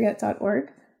refusingtoforget.org,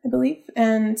 I believe.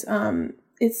 And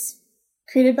it's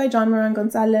created by John Moran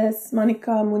Gonzalez,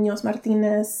 Monica Munoz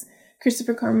Martinez,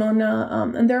 Christopher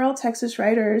Carmona, and they're all Texas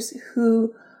writers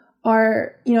who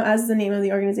are, as the name of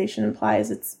the organization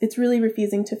implies, it's really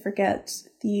refusing to forget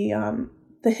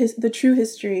the true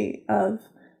history of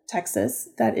Texas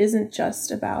that isn't just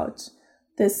about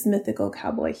this mythical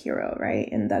cowboy hero, right?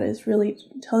 And that is really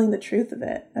telling the truth of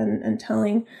it, and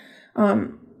telling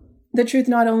the truth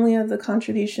not only of the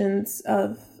contributions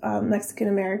of Mexican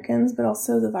Americans, but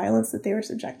also the violence that they were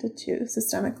subjected to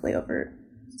systemically over,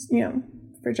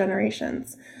 for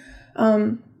generations.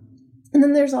 And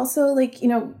then there's also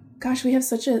we have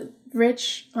such a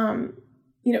rich,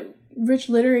 rich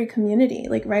literary community,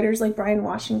 like writers like Brian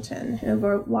Washington, who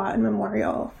wrote Law and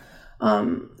Memorial.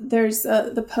 There's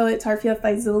the poet Tarfia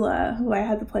Faizullah, who I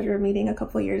had the pleasure of meeting a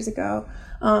couple of years ago.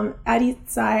 Addie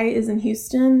Tsai is in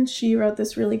Houston. She wrote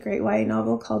this really great YA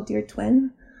novel called Dear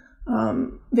Twin.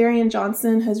 Varian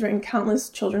Johnson has written countless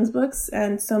children's books,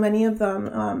 and so many of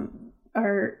them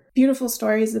are beautiful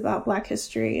stories about Black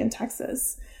history in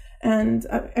Texas. And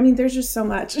there's just so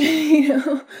much,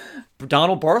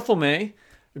 Donald Barthelme,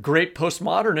 a great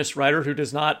postmodernist writer who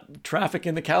does not traffic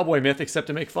in the cowboy myth except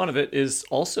to make fun of it, is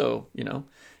also,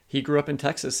 he grew up in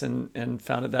Texas and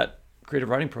founded that creative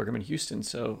writing program in Houston.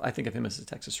 So I think of him as a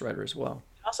Texas writer as well.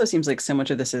 It also seems like so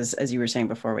much of this is, as you were saying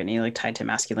before, Whitney, tied to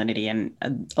masculinity. And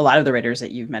a lot of the writers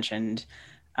that you've mentioned,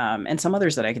 and some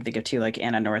others that I can think of too, like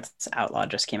Anna North's Outlaw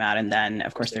just came out. And then,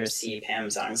 of course, there's C. Pam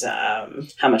Zong's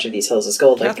How Much of These Hills is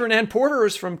Gold. Catherine Ann Porter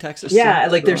is from Texas. Yeah,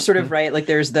 there's sort of, right,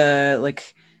 there's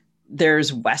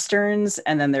there's Westerns,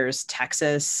 and then there's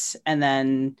Texas. And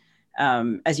then,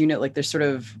 as you know, there's sort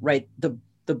of, right, the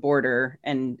border.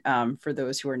 And for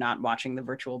those who are not watching the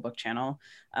virtual book channel,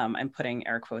 I'm putting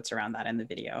air quotes around that in the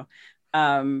video.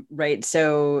 Right.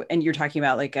 So, and you're talking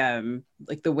about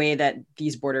the way that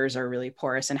these borders are really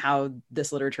porous, and how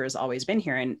this literature has always been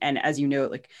here. And as you know,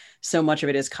 so much of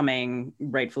it is coming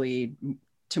rightfully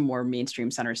to more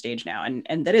mainstream center stage now.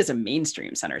 And that is a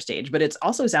mainstream center stage, but it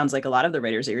also sounds like a lot of the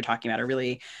writers that you're talking about are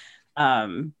really,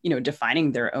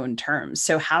 defining their own terms.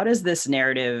 So how does this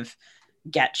narrative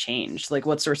get changed?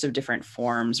 What sorts of different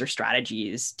forms or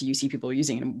strategies do you see people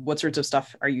using, and what sorts of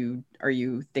stuff are you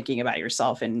thinking about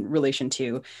yourself in relation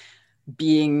to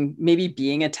being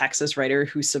a Texas writer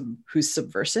who's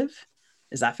subversive?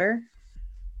 Is that fair?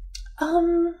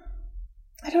 I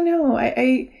don't know.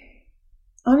 I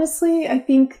honestly, I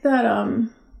think that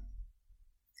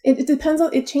it depends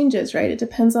on, it changes, right? It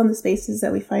depends on the spaces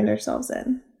that we find ourselves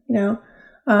in.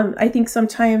 I think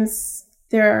sometimes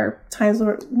there are times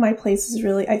where my place is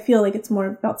really, I feel like it's more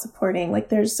about supporting.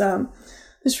 There's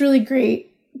this really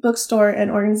great bookstore and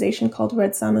organization called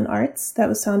Red Salmon Arts that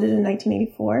was founded in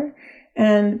 1984,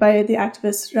 and by the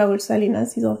activist Raul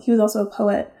Salinas. He was also a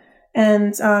poet.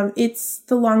 And it's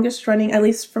the longest running, at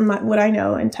least from what I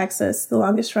know in Texas, the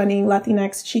longest running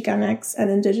Latinx, Chicanx, and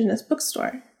indigenous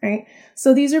bookstore, right?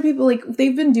 So these are people,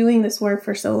 they've been doing this work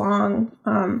for so long.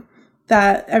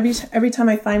 that every time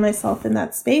I find myself in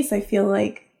that space, I feel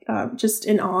like just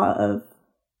in awe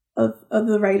of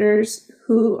the writers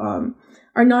who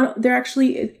are not. They're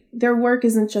actually, their work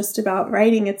isn't just about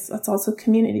writing. It's also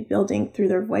community building through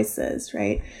their voices,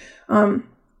 right?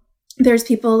 There's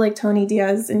people like Tony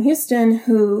Diaz in Houston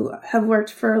who have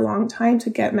worked for a long time to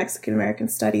get Mexican American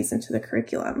studies into the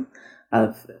curriculum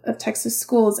of Texas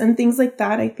schools, and things like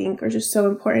that, I think, are just so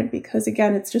important because,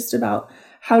 again, it's just about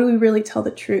how do we really tell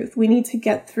the truth? We need to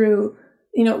get through,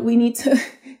 we need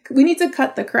to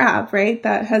cut the crap, right?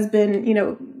 That has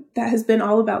been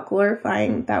all about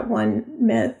glorifying that one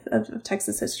myth of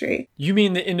Texas history. You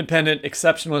mean the independent,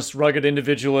 exceptionalist, rugged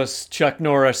individualist, Chuck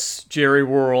Norris, Jerry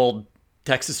World,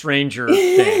 Texas Ranger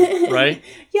thing, right?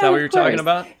 Yeah, is that what you're talking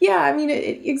about? Yeah, I mean,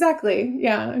 exactly.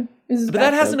 Yeah. But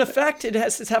that has an effect.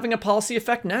 It's having a policy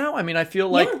effect now. I mean, I feel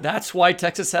like that's why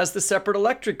Texas has the separate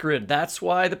electric grid. That's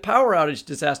why the power outage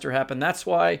disaster happened. That's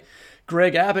why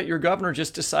Greg Abbott, your governor,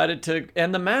 just decided to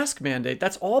end the mask mandate.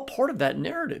 That's all part of that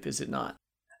narrative, is it not?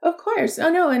 Of course. Oh,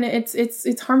 no. And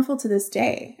it's harmful to this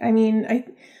day. I mean,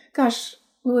 what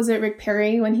was it, Rick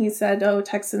Perry, when he said, oh,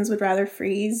 Texans would rather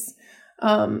freeze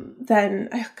then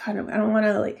I don't want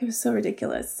to, it was so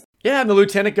ridiculous. Yeah, and the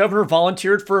lieutenant governor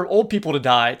volunteered for old people to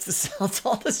die. It's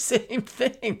all the same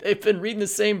thing. They've been reading the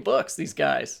same books, these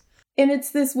guys. And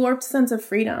it's this warped sense of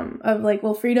freedom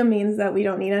of freedom means that we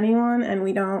don't need anyone and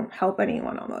we don't help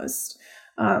anyone almost.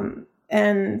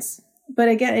 But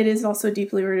again, it is also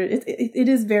deeply rooted. It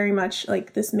is very much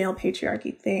like this male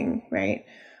patriarchy thing, right?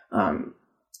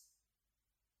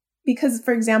 Because,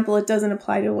 for example, it doesn't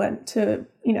apply to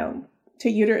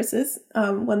uteruses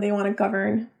when they want to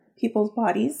govern people's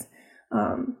bodies.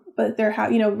 But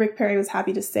Rick Perry was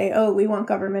happy to say, oh, we want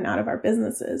government out of our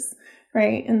businesses,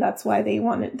 right? And that's why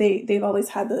they've always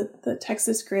had the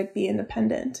Texas grid be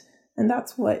independent. And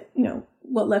that's what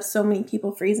left so many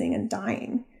people freezing and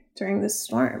dying during this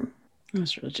storm. It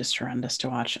was really just horrendous to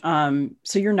watch.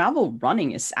 So your novel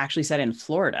Running is actually set in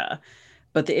Florida,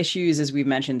 but the issues, as we've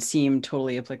mentioned, seem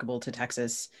totally applicable to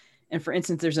Texas. And for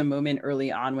instance, there's a moment early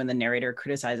on when the narrator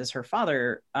criticizes her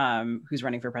father, who's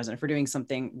running for president, for doing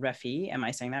something refi. Am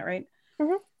I saying that right?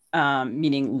 Mm-hmm.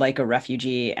 Meaning like a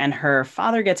refugee. And her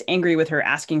father gets angry with her,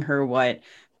 asking her what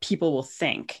people will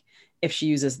think if she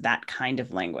uses that kind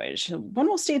of language. When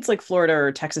will states like Florida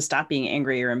or Texas stop being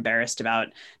angry or embarrassed about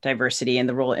diversity and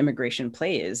the role immigration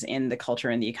plays in the culture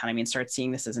and the economy and start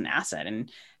seeing this as an asset?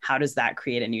 And how does that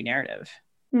create a new narrative?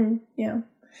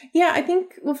 Yeah, I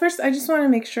think, well, first, I just want to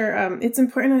make sure it's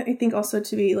important, I think, also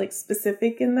to be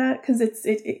specific in that, because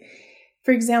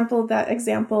for example, that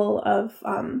example of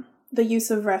the use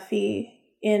of refi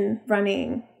in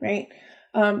Running, right?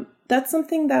 That's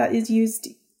something that is used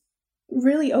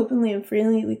really openly and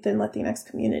freely within Latinx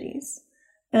communities.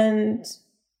 And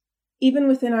even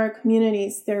within our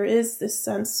communities, there is this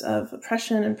sense of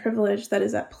oppression and privilege that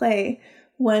is at play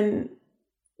when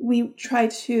we try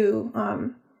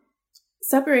to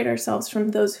separate ourselves from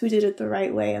those who did it the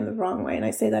right way and the wrong way. And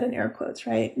I say that in air quotes,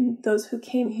 right? And those who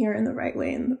came here in the right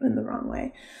way and in the wrong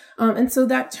way. And so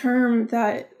that term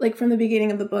that, from the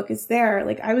beginning of the book is there,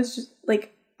 I was just,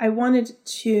 I wanted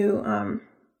to,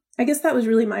 I guess that was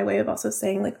really my way of also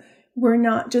saying, we're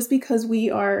not, just because we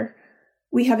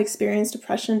have experienced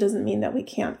oppression doesn't mean that we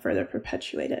can't further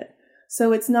perpetuate it.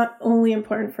 So it's not only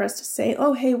important for us to say,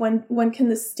 oh, hey, when can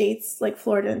the states like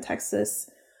Florida and Texas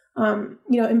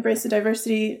embrace the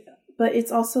diversity, but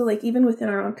it's also even within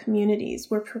our own communities,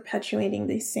 we're perpetuating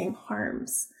these same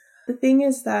harms. The thing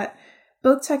is that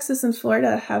both Texas and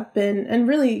Florida have been, and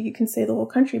really you can say the whole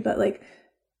country, but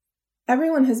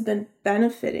everyone has been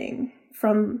benefiting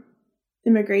from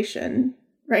immigration,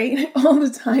 right? All the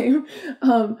time.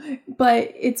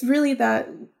 But it's really that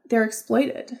they're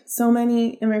exploited. So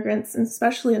many immigrants, and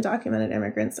especially undocumented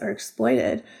immigrants, are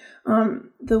exploited.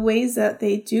 The ways that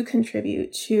they do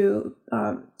contribute to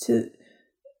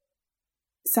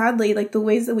sadly, the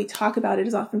ways that we talk about it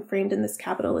is often framed in this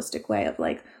capitalistic way of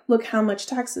look how much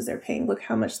taxes they're paying, look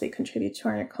how much they contribute to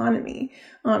our economy.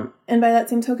 And by that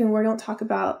same token, we don't talk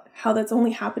about how that's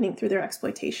only happening through their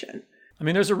exploitation. I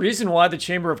mean, there's a reason why the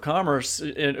Chamber of Commerce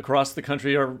across the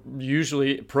country are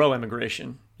usually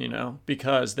pro-immigration,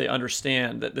 because they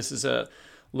understand that this is a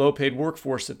low-paid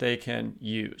workforce that they can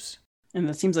use. And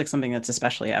that seems like something that's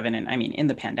especially evident. I mean, in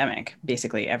the pandemic,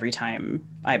 basically every time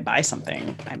I buy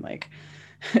something, I'm like,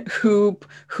 who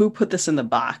put this in the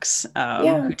box?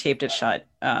 Who taped it shut?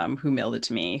 Who mailed it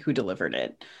to me? Who delivered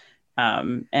it?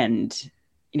 And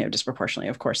disproportionately,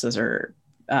 of course, those are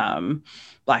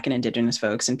Black and Indigenous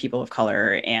folks and people of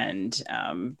color and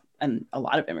a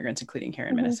lot of immigrants, including here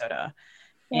in Minnesota.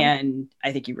 Yeah. And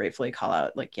I think you rightfully call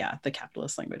out, like, the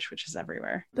capitalist language, which is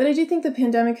everywhere. But I do think the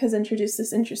pandemic has introduced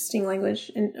this interesting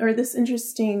language, or this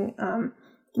interesting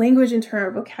language into our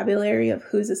vocabulary of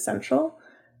who's essential,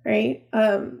 right?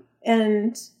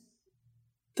 And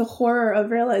the horror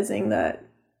of realizing that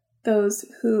those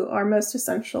who are most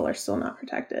essential are still not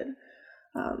protected.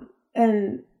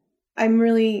 And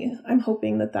I'm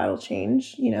hoping that that'll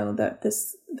change,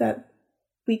 that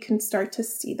we can start to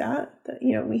see that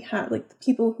we have, like, the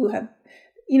people who have,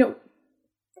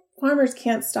 farmers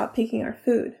can't stop picking our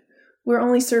food. We're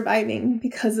only surviving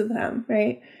because of them,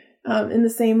 right? In the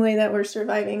same way that we're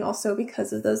surviving also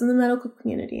because of those in the medical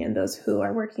community and those who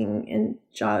are working in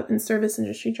service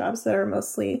industry jobs that are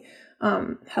mostly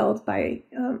held by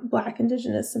Black,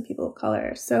 Indigenous, and people of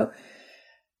color. So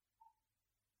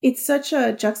it's such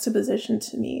a juxtaposition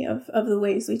to me of the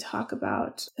ways we talk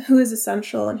about who is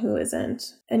essential and who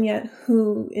isn't, and yet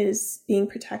who is being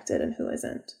protected and who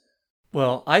isn't.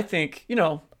 Well, I think,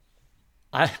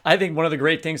 I think one of the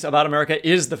great things about America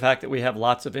is the fact that we have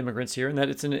lots of immigrants here, and that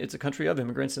it's a country of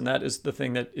immigrants, and that is the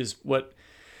thing that is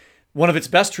one of its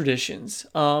best traditions.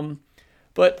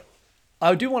 But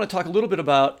I do want to talk a little bit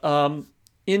about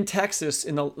in Texas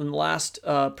in the last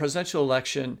presidential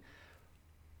election.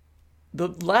 The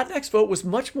Latinx vote was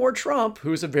much more Trump,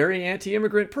 who is a very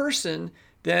anti-immigrant person,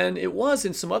 than it was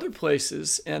in some other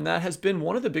places. And that has been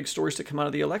one of the big stories to come out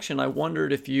of the election. I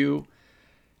wondered if you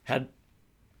had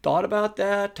thought about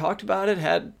that, talked about it,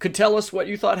 could tell us what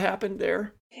you thought happened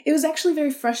there. It was actually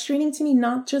very frustrating to me,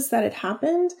 not just that it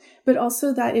happened, but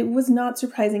also that it was not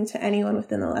surprising to anyone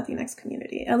within the Latinx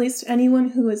community. At least anyone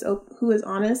who is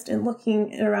honest and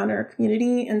looking around our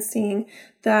community and seeing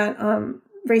that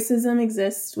racism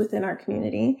exists within our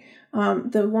community.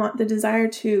 The desire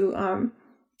to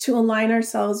align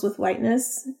ourselves with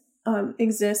whiteness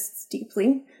exists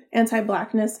deeply.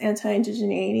 Anti-Blackness,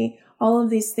 anti-indigeneity, all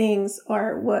of these things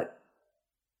are what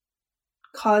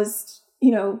caused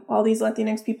all these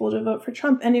Latinx people to vote for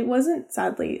Trump. And it wasn't,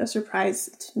 sadly, a surprise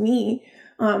to me.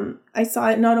 I saw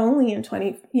it not only in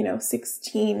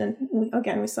 2016, and we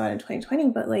saw it in 2020,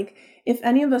 but like, if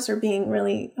any of us are being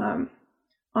really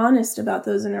honest about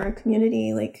those in our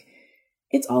community, like,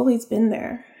 it's always been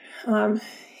there.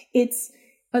 It's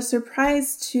a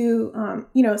surprise to,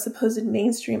 a supposed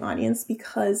mainstream audience,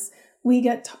 because we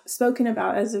get spoken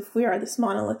about as if we are this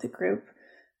monolithic group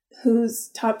whose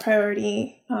top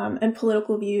priority and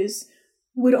political views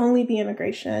would only be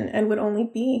immigration and would only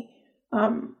be,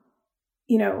 in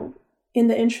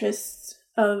the interests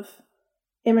of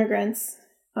immigrants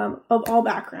of all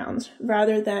backgrounds,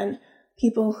 rather than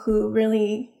people who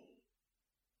really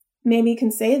maybe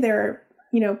can say they're,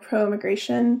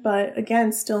 pro-immigration, but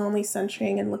again, still only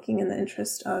centering and looking in the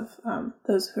interest of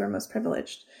those who are most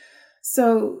privileged.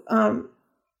 So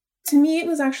to me, it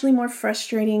was actually more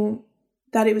frustrating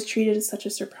that it was treated as such a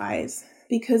surprise,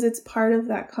 because it's part of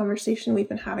that conversation we've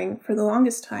been having for the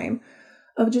longest time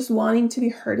of just wanting to be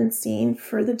heard and seen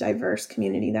for the diverse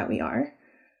community that we are.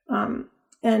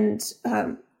 And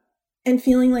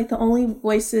feeling like the only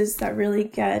voices that really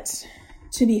get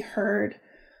to be heard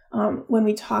when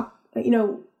we talk,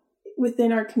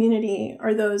 within our community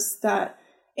are those that,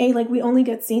 we only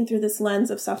get seen through this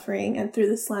lens of suffering and through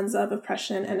this lens of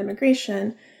oppression and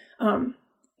immigration.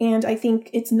 And I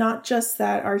think it's not just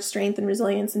that our strength and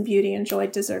resilience and beauty and joy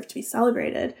deserve to be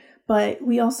celebrated, but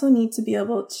we also need to be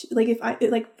able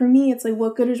to, for me, it's like,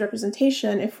 what good is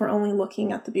representation if we're only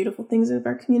looking at the beautiful things of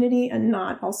our community and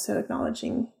not also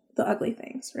acknowledging the ugly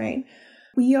things, right?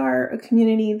 We are a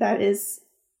community that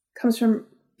comes from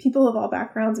people of all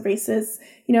backgrounds, races,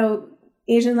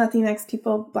 Asian Latinx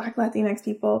people, Black Latinx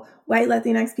people, white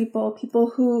Latinx people, people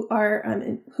who are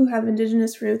who have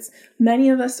indigenous roots. Many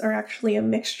of us are actually a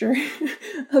mixture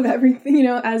of everything,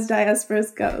 as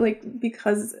diasporas go,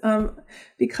 because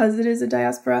it is a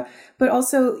diaspora. But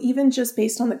also, even just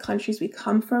based on the countries we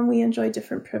come from, we enjoy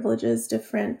different privileges,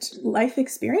 different life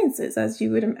experiences, as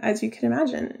you can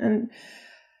imagine, and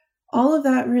all of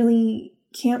that really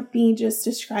can't be just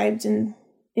described in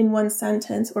one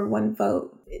sentence or one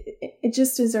vote. It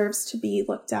just deserves to be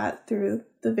looked at through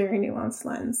the very nuanced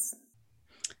lens.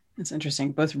 It's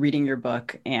interesting, both reading your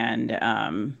book and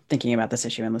thinking about this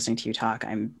issue and listening to you talk.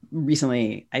 I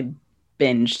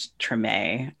binged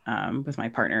Treme with my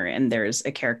partner, and there's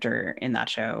a character in that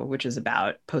show which is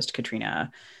about post-Katrina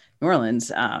New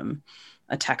Orleans,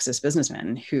 a Texas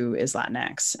businessman who is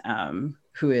Latinx,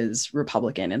 who is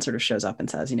Republican, and sort of shows up and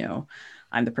says,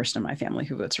 I'm the person in my family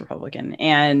who votes Republican.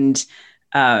 And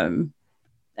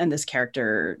this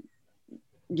character,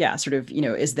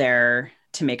 is there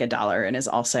to make a dollar, and is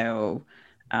also,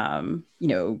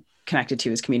 connected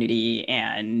to his community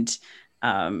and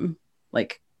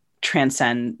like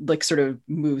transcend, like sort of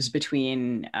moves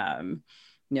between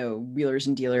wheelers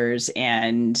and dealers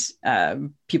and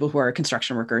people who are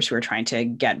construction workers who are trying to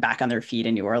get back on their feet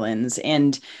in New Orleans.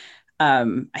 And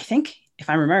I think, if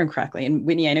I'm remembering correctly, and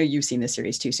Whitney, I know you've seen this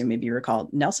series too, so maybe you recall,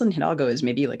 Nelson Hidalgo is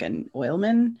maybe like an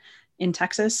oilman in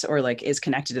Texas, or like is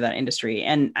connected to that industry.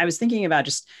 And I was thinking about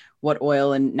just what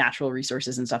oil and natural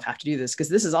resources and stuff have to do this, because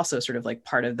this is also sort of like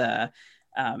part of the,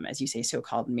 as you say,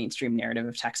 so-called mainstream narrative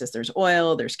of Texas. There's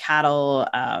oil, there's cattle,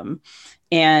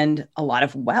 and a lot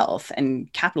of wealth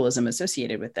and capitalism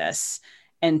associated with this.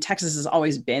 And Texas has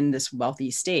always been this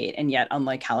wealthy state. And yet,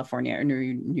 unlike California or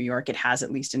New York, it has,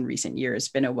 at least in recent years,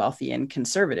 been a wealthy and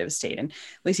conservative state. And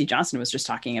Lacy Johnson was just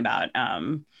talking about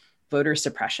voter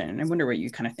suppression. I wonder what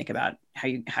you kind of think about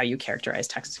how you characterize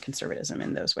Texas conservatism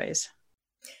in those ways.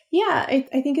 Yeah,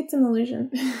 I think it's an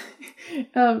illusion.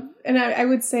 And I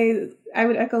would say, I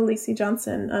would echo Lacy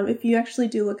Johnson. If you actually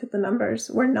do look at the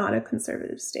numbers, we're not a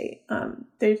conservative state.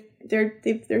 There's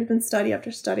been study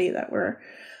after study that we're,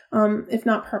 if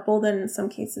not purple, then in some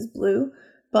cases blue.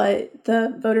 But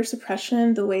the voter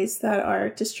suppression, the ways that our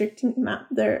redistricting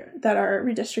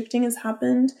has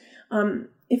happened,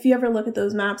 if you ever look at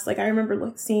those maps, like I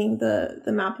remember seeing the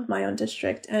map of my own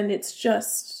district, and it's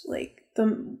just like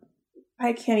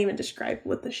I can't even describe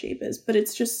what the shape is, but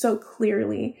it's just so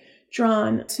clearly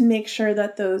drawn to make sure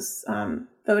that those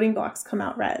voting blocks come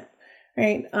out red,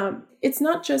 right? It's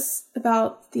not just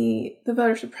about the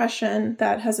voter suppression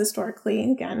that has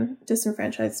historically, again,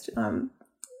 disenfranchised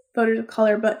voters of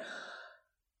color, but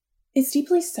it's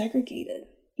deeply segregated.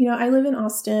 I live in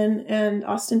Austin, and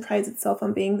Austin prides itself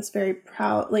on being this very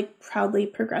proudly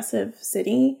progressive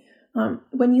city.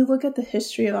 When you look at the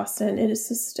history of Austin, it is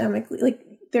systemically,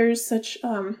 there's such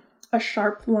a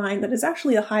sharp line that is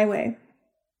actually a highway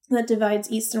that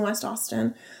divides East and West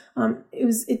Austin.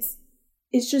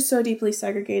 It's just so deeply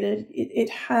segregated.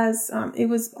 It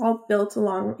was all built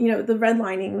along, the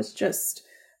redlining was just,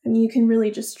 you can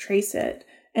really just trace it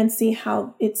and see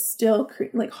how it's still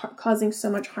causing so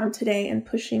much harm today and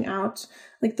pushing out,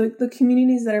 the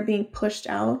communities that are being pushed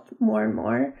out more and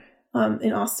more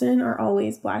in Austin are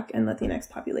always Black and Latinx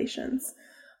populations.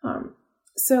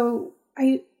 So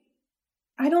I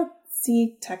don't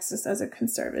see Texas as a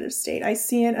conservative state. I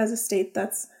see it as a state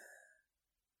that's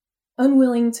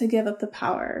unwilling to give up the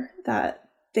power that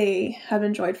they have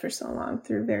enjoyed for so long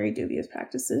through very dubious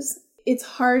practices. It's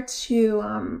hard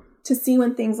to see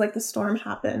when things like the storm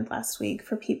happened last week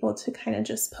for people to kind of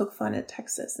just poke fun at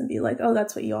Texas and be like, oh,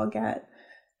 that's what you all get,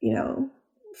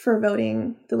 for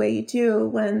voting the way you do,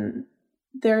 when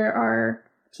there are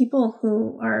people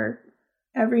who are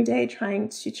every day trying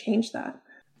to change that.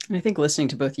 I think listening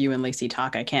to both you and Lacy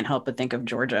talk, I can't help but think of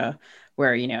Georgia,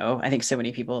 where, I think so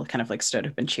many people kind of stood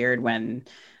up and cheered when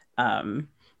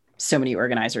so many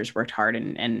organizers worked hard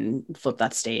and flipped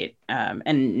that state.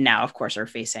 And now, of course, are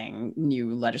facing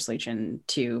new legislation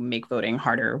to make voting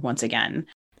harder once again.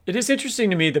 It is interesting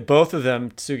to me that both of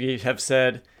them, Sugi, have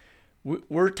said,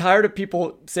 we're tired of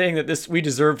people saying that we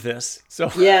deserve this.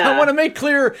 So yeah. I want to make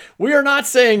clear, we are not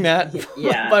saying that.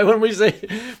 Yeah. By when we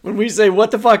say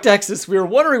what the fuck Texas, we are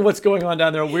wondering what's going on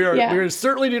down there. We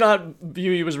certainly do not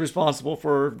view you as responsible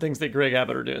for things that Greg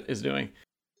Abbott is doing.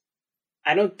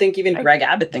 I don't think even Greg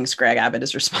Abbott thinks Greg Abbott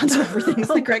is responsible for things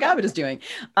that Greg Abbott is doing.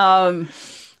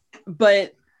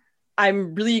 But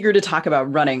I'm really eager to talk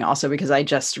about Running also, because I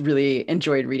just really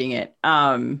enjoyed reading it.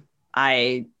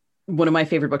 One of my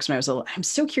favorite books when I was little. I'm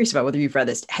so curious about whether you've read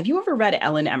this. Have you ever read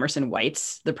Ellen Emerson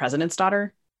White's The President's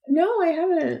Daughter? No, I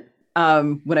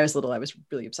haven't. When I was little, I was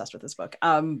really obsessed with this book.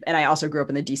 And I also grew up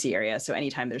in the DC area. So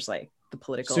anytime there's the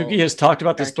political... Sugi has talked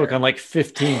about this book on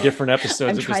 15 different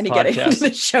episodes of this podcast. I'm trying to get it into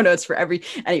the show notes for every...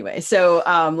 Anyway, so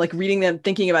reading them,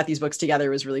 thinking about these books together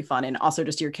was really fun. And also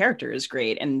just your character is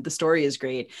great. And the story is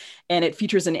great. And it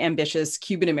features an ambitious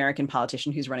Cuban-American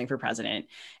politician who's running for president.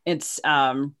 It's...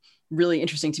 really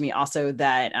interesting to me also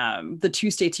that the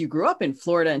two states you grew up in,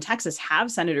 Florida and Texas,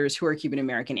 have senators who are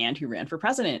Cuban-American and who ran for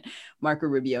president, Marco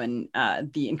Rubio and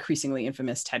the increasingly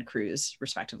infamous Ted Cruz,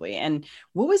 respectively. And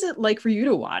what was it like for you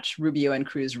to watch Rubio and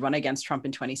Cruz run against Trump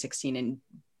in 2016? And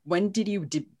when did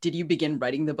you begin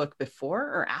writing the book, before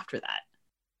or after that?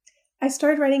 I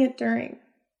started writing it during.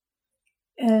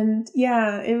 And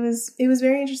yeah, it was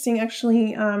very interesting,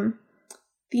 actually.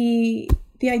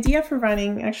 The idea for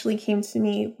Running actually came to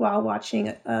me while watching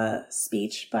a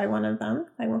speech by one of them.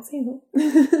 I won't say who.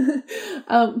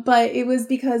 But it was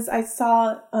because I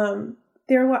saw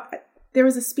there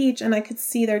was a speech and I could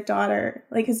see their daughter,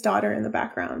 his daughter in the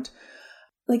background.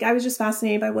 like, I was just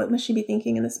fascinated by what must she be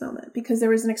thinking in this moment, because there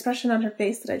was an expression on her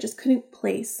face that I just couldn't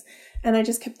place. And I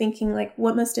just kept thinking, like,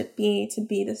 what must it be to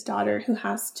be this daughter who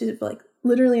has to, like,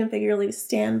 literally and figuratively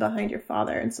stand behind your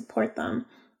father and support them,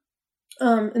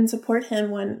 and support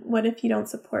him when, what if you don't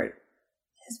support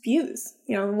his views?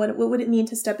 You know, what would it mean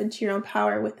to step into your own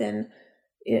power within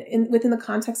the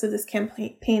context of this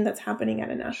campaign that's happening at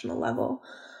a national level?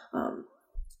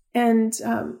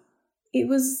 It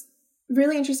was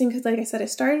really interesting because, like I said, I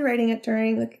started writing it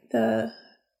during the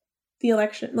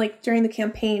election, like during the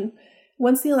campaign.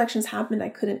 Once the elections happened, I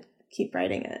couldn't keep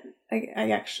writing it.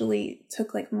 I actually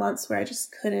took like months where I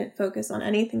just couldn't focus on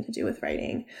anything to do with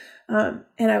writing. And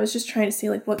I was just trying to see,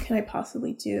 like, what can I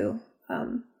possibly do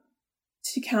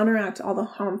to counteract all the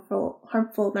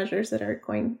harmful measures that are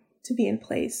going to be in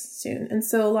place soon. And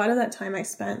so a lot of that time I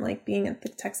spent, like, being at the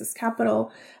Texas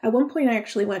Capitol. At one point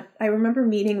I remember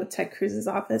meeting with Ted Cruz's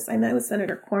office. I met with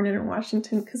Senator Cornyn in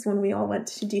Washington because when we all went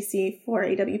to DC for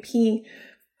AWP,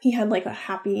 he had like a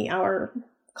happy hour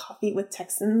coffee with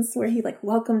Texans where he like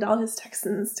welcomed all his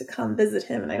Texans to come visit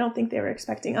him. And I don't think they were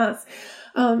expecting us.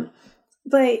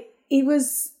 But it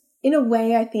was, in a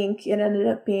way, I think it ended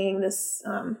up being this,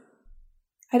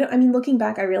 looking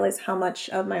back, I realized how much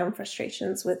of my own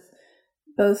frustrations with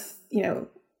both, you know,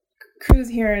 Cruz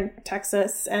here in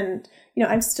Texas and, you know,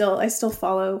 I still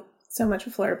follow so much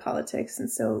of Florida politics. And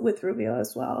so with Rubio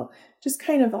as well, just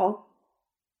kind of all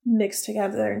mixed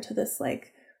together into this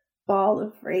like ball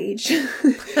of rage.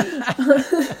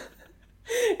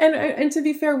 And to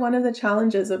be fair, one of the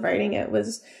challenges of writing it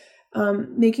was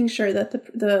making sure that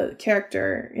the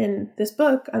character in this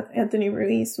book, Anthony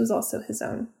Ruiz, was also his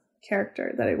own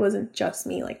character, that it wasn't just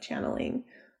me like channeling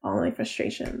all my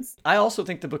frustrations. I also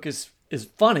think the book is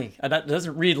funny. That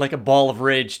doesn't read like a ball of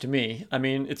rage to me. I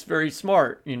mean, it's very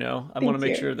smart, you know. I want to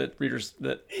make sure that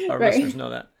our listeners know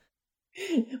that.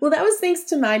 Well, that was thanks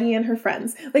to Maddie and her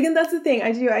friends. Like, and that's the thing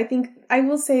I think I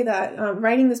will say that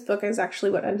writing this book is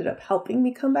actually what ended up helping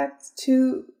me come back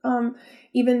to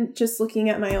even just looking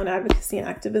at my own advocacy and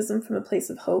activism from a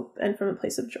place of hope and from a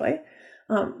place of joy.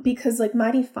 Because like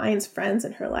Maddie finds friends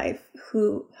in her life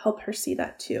who help her see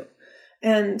that too.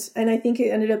 And I think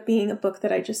it ended up being a book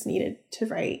that I just needed to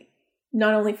write,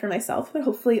 not only for myself, but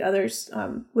hopefully others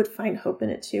would find hope in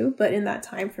it too. But in that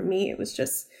time for me, it was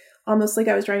just almost like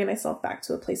I was writing myself back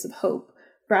to a place of hope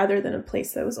rather than a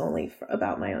place that was only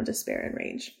about my own despair and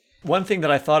rage. One thing that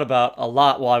I thought about a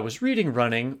lot while I was reading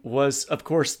Running was, of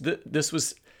course, this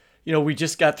was, you know, we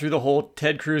just got through the whole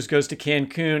Ted Cruz goes to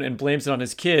Cancun and blames it on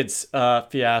his kids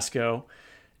fiasco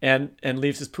and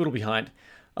leaves his poodle behind.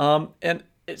 And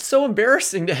it's so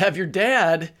embarrassing to have your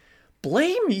dad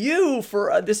blame you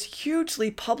for this hugely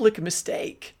public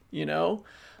mistake, you know?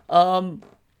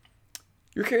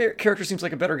 Your character seems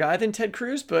like a better guy than Ted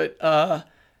Cruz, but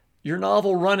your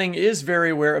novel Running is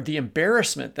very aware of the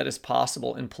embarrassment that is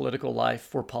possible in political life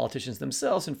for politicians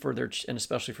themselves and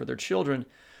especially for their children.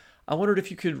 I wondered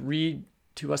if you could read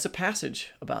to us a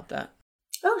passage about that.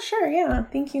 Oh, sure. Yeah.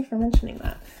 Thank you for mentioning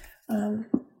that.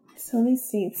 So let me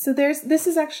see. So this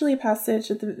is actually a passage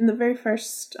in the very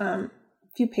first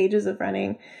few pages of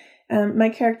Running. My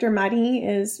character, Maddie,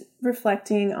 is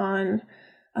reflecting on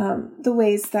the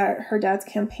ways that her dad's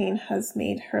campaign has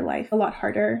made her life a lot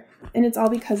harder. And it's all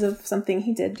because of something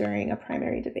he did during a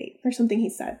primary debate, or something he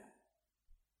said.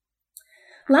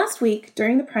 Last week,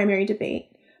 during the primary debate,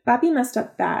 Papi messed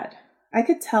up bad. I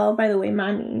could tell by the way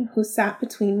Mami, who sat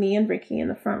between me and Ricky in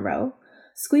the front row,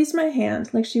 squeezed my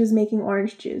hand like she was making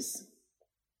orange juice.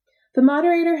 The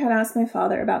moderator had asked my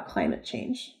father about climate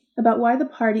change, about why the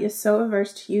party is so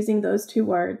averse to using those two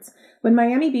words when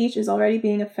Miami Beach is already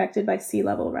being affected by sea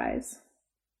level rise.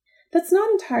 That's not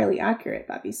entirely accurate,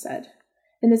 Papi said,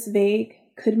 in this vague,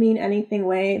 could mean anything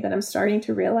way that I'm starting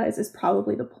to realize is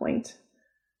probably the point.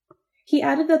 He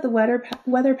added that the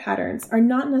weather patterns are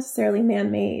not necessarily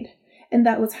man-made, and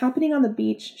that what's happening on the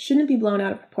beach shouldn't be blown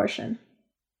out of proportion.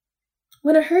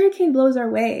 When a hurricane blows our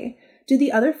way, do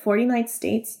the other 49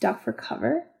 states duck for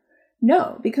cover?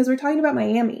 No, because we're talking about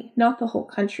Miami, not the whole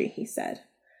country, he said.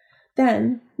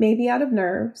 Then, maybe out of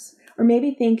nerves, or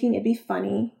maybe thinking it'd be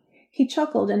funny, he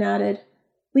chuckled and added,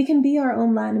 "We can be our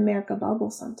own Latin America bubble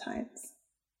sometimes."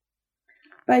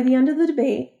 By the end of the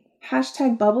debate,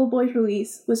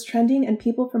 #BubbleBoyRuiz was trending, and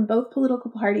people from both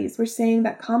political parties were saying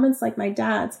that comments like my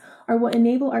dad's are what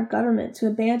enable our government to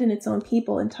abandon its own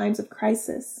people in times of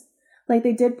crisis, like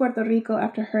they did Puerto Rico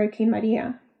after Hurricane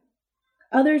Maria.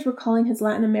 Others were calling his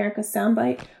Latin America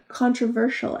soundbite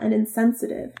controversial and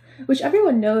insensitive, which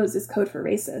everyone knows is code for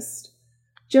racist.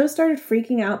 Joe started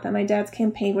freaking out that my dad's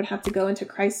campaign would have to go into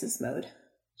crisis mode.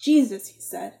 Jesus, he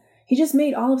said. He just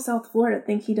made all of South Florida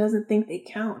think he doesn't think they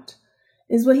count,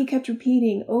 is what he kept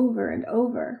repeating over and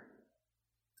over.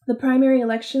 The primary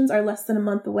elections are less than a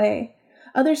month away.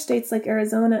 Other states like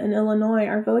Arizona and Illinois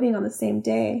are voting on the same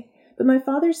day, but my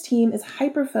father's team is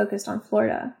hyper-focused on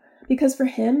Florida, because for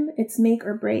him, it's make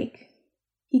or break.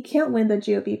 He can't win the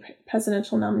GOP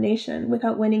presidential nomination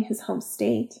without winning his home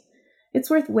state. It's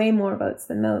worth way more votes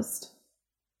than most.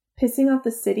 Pissing off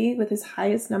the city with his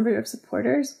highest number of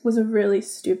supporters was a really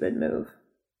stupid move.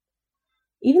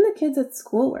 Even the kids at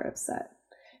school were upset.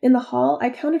 In the hall, I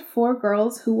counted 4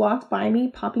 girls who walked by me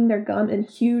popping their gum in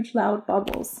huge, loud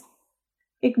bubbles.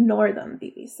 Ignore them,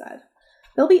 Bibi said.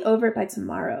 They'll be over it by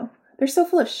tomorrow. They're so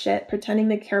full of shit, pretending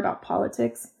they care about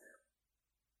politics.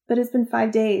 But it's been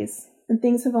 5 days, and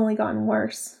things have only gotten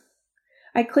worse.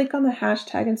 I click on the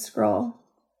hashtag and scroll.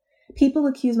 People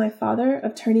accuse my father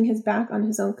of turning his back on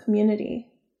his own community.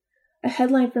 A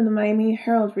headline from the Miami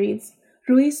Herald reads,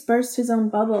 "Ruiz burst his own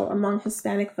bubble among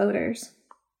Hispanic voters."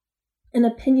 An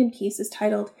opinion piece is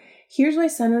titled, "Here's Why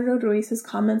Senator Ruiz's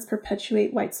Comments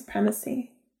Perpetuate White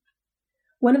Supremacy."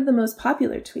 One of the most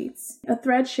popular tweets, a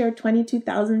thread shared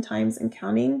 22,000 times and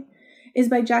counting, is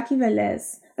by Jackie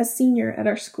Velez, a senior at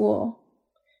our school.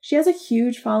 She has a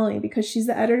huge following because she's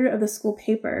the editor of the school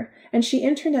paper, and she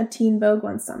interned at Teen Vogue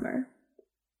one summer.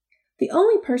 The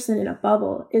only person in a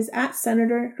bubble is at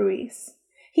Senator Ruiz.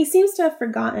 He seems to have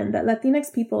forgotten that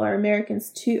Latinx people are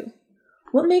Americans too.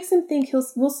 What makes him think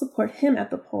we'll support him at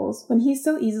the polls when he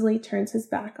so easily turns his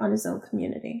back on his own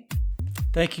community?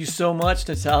 Thank you so much,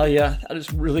 Natalia. That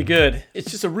is really good. It's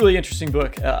just a really interesting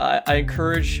book. I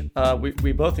encourage,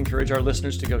 we both encourage our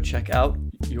listeners to go check out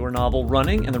your novel,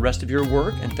 Running, and the rest of your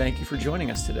work. And thank you for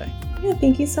joining us today. Yeah,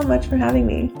 thank you so much for having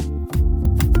me.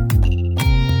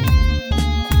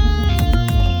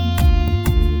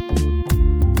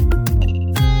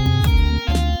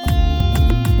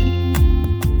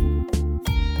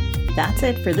 That's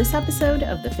it for this episode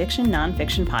of the Fiction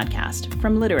Nonfiction Podcast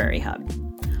from Literary Hub.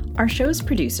 Our show's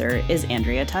producer is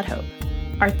Andrea Tudhope.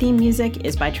 Our theme music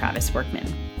is by Travis Workman.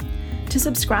 To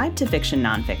subscribe to Fiction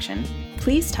Nonfiction,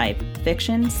 please type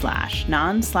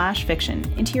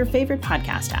fiction/non/fiction into your favorite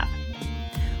podcast app.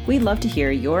 We'd love to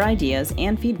hear your ideas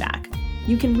and feedback.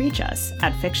 You can reach us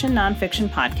at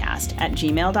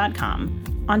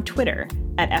fictionnonfictionpodcast@gmail.com, on Twitter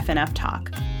at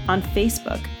FNFTalk, on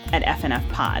Facebook at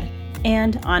FNFPod,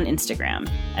 and on Instagram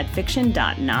at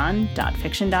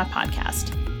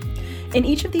fiction.non.fiction.podcast. In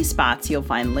each of these spots, you'll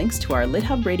find links to our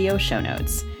LitHub Radio show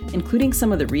notes, including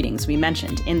some of the readings we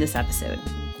mentioned in this episode.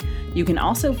 You can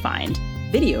also find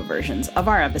video versions of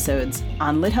our episodes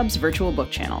on LitHub's virtual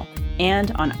book channel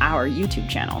and on our YouTube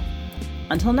channel.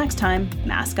 Until next time,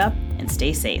 mask up and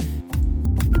stay safe.